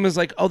looks at him as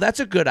like, oh, that's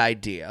a good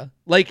idea?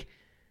 Like,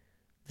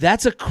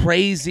 that's a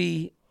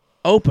crazy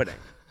opening.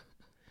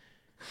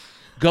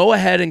 Go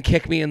ahead and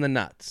kick me in the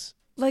nuts.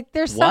 Like,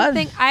 there's What?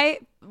 something, I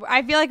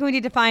feel like we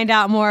need to find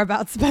out more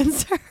about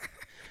Spencer.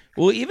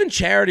 Well, even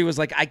Charity was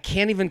like, I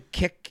can't even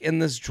kick in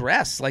this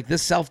dress. Like,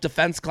 this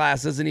self-defense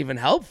class isn't even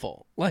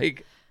helpful.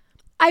 Like...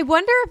 I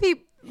wonder if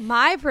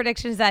my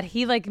prediction is that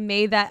he like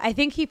made that. I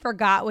think he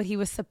forgot what he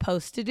was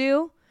supposed to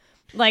do.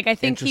 Like, I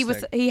think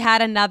he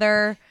had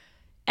another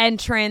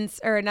entrance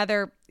or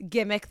another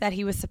gimmick that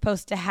he was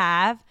supposed to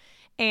have.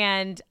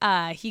 And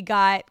he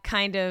got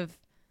kind of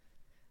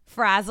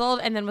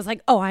frazzled and then was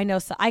like, oh, I know.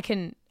 So I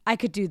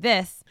could do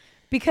this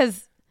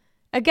because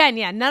again,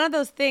 yeah, none of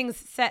those things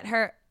set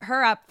her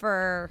up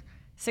for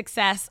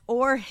success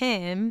or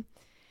him.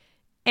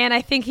 And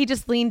I think he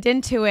just leaned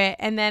into it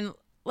and then,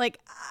 like,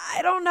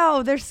 I don't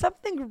know. There's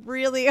something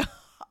really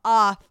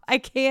off. I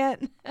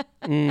can't.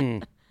 I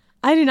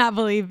do not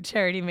believe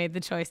Charity made the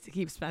choice to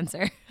keep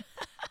Spencer.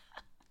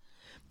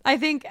 I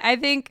think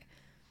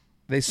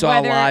They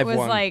saw whether a live it was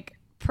one. like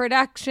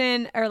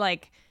production or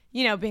like,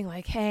 you know, being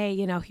like, hey,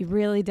 you know, he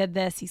really did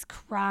this. He's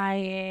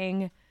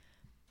crying.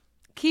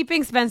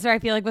 Keeping Spencer, I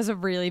feel like, was a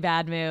really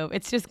bad move.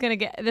 It's just going to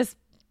get this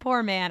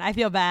poor man. I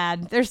feel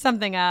bad. There's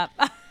something up.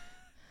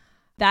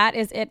 That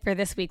is it for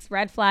this week's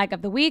Red Flag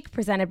of the Week,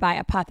 presented by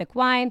Apothic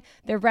Wine.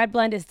 Their red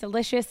blend is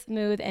delicious,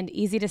 smooth, and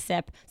easy to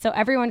sip, so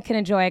everyone can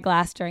enjoy a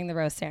glass during the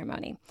rose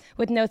ceremony.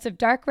 With notes of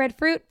dark red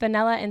fruit,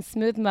 vanilla, and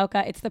smooth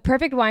mocha, it's the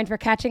perfect wine for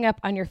catching up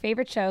on your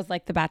favorite shows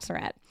like The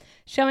Bachelorette.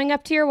 Showing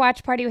up to your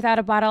watch party without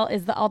a bottle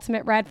is the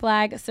ultimate red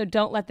flag, so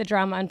don't let the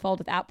drama unfold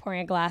without pouring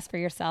a glass for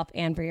yourself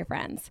and for your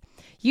friends.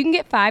 You can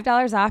get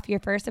 $5 off your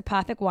first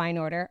Apothic wine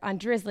order on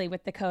Drizzly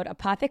with the code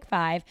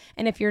APOTHIC5,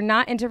 and if you're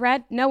not into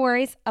red, no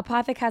worries.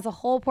 Apothic has a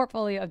whole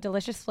portfolio of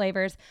delicious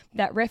flavors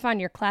that riff on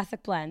your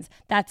classic blends.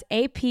 That's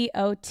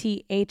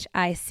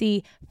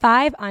APOTHIC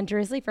 5 on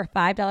Drizzly for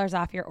 $5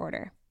 off your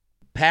order.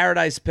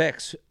 Paradise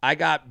picks. I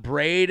got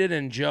Braden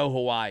and Joe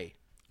Hawaii.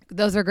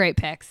 Those are great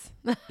picks.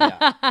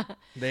 Yeah.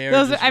 They are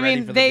just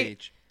ready for the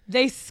beach.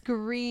 They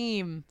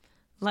scream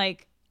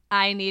like,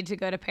 I need to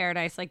go to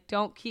paradise. Like,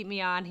 don't keep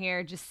me on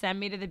here. Just send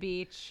me to the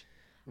beach.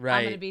 Right.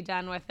 I'm going to be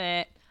done with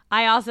it.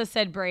 I also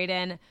said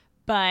Braden,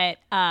 but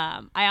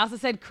I also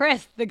said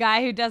Chris, the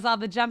guy who does all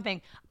the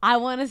jumping. I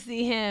want to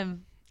see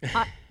him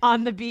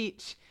on the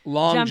beach.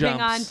 Jumping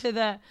down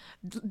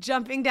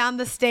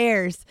the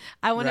stairs.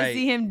 I want to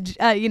see him,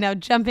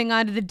 jumping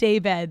onto the day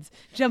beds,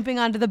 jumping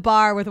onto the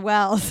bar with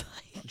Wells.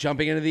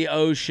 Jumping into the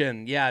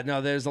ocean. Yeah,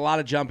 no, there's a lot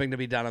of jumping to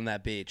be done on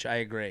that beach. I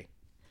agree.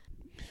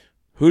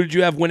 Who did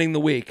you have winning the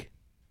week?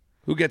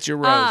 Who gets your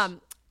rose?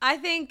 I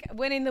think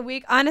winning the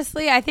week,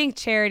 honestly, I think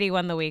Charity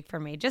won the week for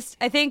me.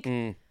 I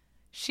think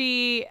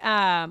she,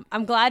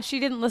 I'm glad she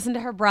didn't listen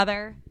to her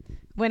brother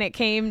when it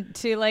came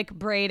to like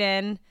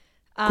Braden.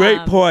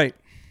 Great point.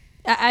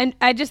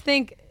 I just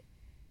think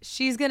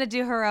she's going to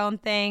do her own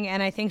thing,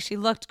 and I think she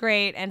looked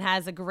great and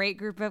has a great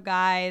group of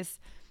guys.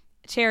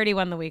 Charity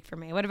won the week for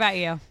me. What about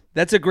you?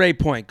 That's a great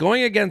point.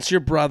 Going against your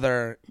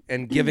brother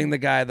and giving the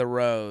guy the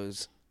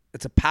rose,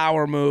 it's a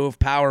power move,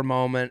 power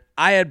moment.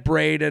 I had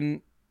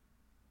Braden.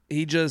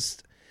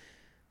 This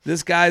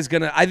guy's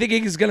going to, I think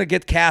he's going to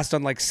get cast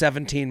on like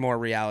 17 more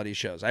reality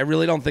shows. I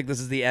really don't think this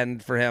is the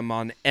end for him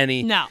on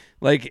any. No.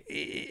 Like,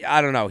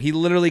 I don't know. He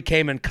literally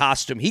came in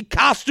costume. He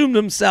costumed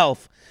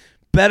himself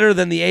better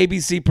than the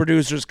ABC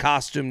producers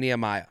costumed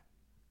Nehemiah.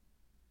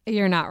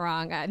 You're not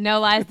wrong. No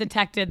lies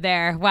detected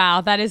there.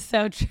 Wow, that is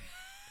so true.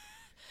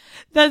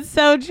 That's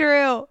so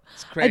true.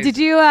 It's crazy. Did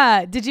you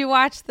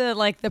watch the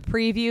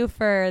preview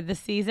for the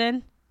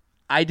season?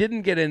 I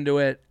didn't get into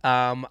it.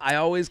 I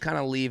always kind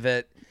of leave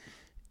it.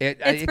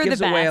 It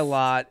gives away a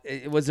lot.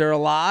 Was there a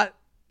lot?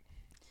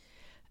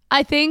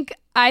 I think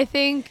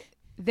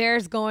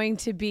there's going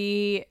to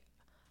be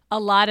a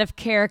lot of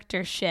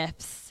character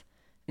shifts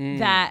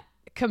that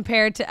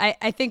compared to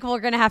I think we're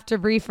going to have to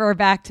refer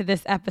back to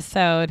this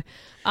episode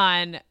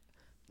on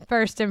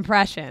first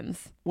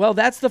impressions. Well,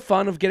 that's the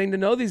fun of getting to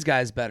know these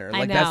guys better.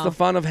 Like, that's the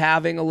fun of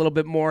having a little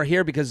bit more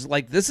here because,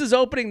 like, this is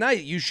opening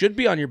night. You should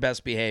be on your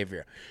best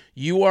behavior.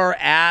 You are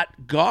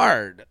at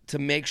guard to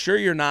make sure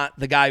you're not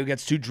the guy who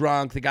gets too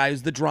drunk, the guy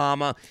who's the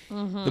drama.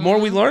 Mm-hmm. The more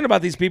we learn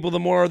about these people, the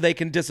more they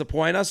can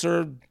disappoint us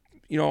or,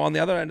 on the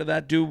other end of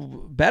that,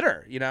 do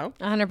better,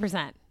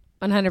 100%.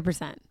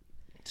 100%.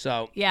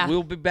 So, yeah.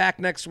 We'll be back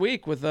next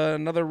week with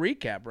another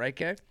recap, right,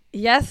 Kay?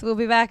 Yes, we'll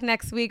be back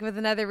next week with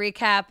another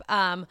recap.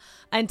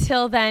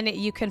 Until then,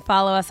 you can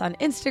follow us on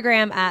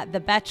Instagram at The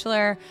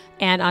Bachelor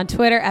and on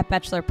Twitter at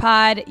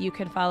BachelorPod. You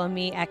can follow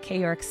me at K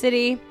York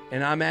City.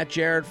 And I'm at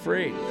Jared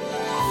Free. The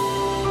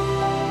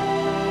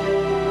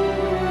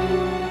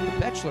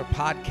Bachelor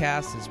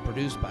Podcast is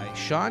produced by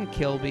Sean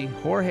Kilby,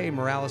 Jorge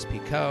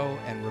Morales-Pico,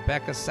 and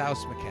Rebecca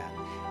Saus-Macat.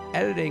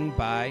 Editing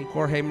by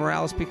Jorge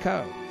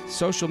Morales-Pico.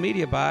 Social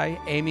media by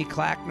Amy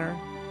Clackner.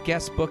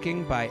 Guest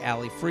booking by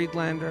Ali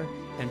Friedlander.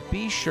 And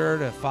be sure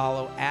to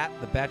follow at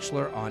The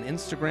Bachelor on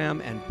Instagram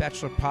and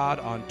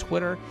BachelorPod on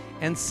Twitter.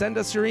 And send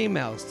us your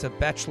emails to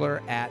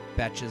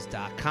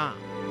bachelor@betches.com.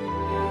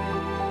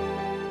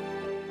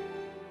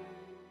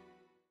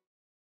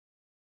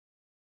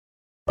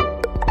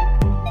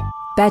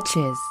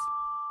 Betches.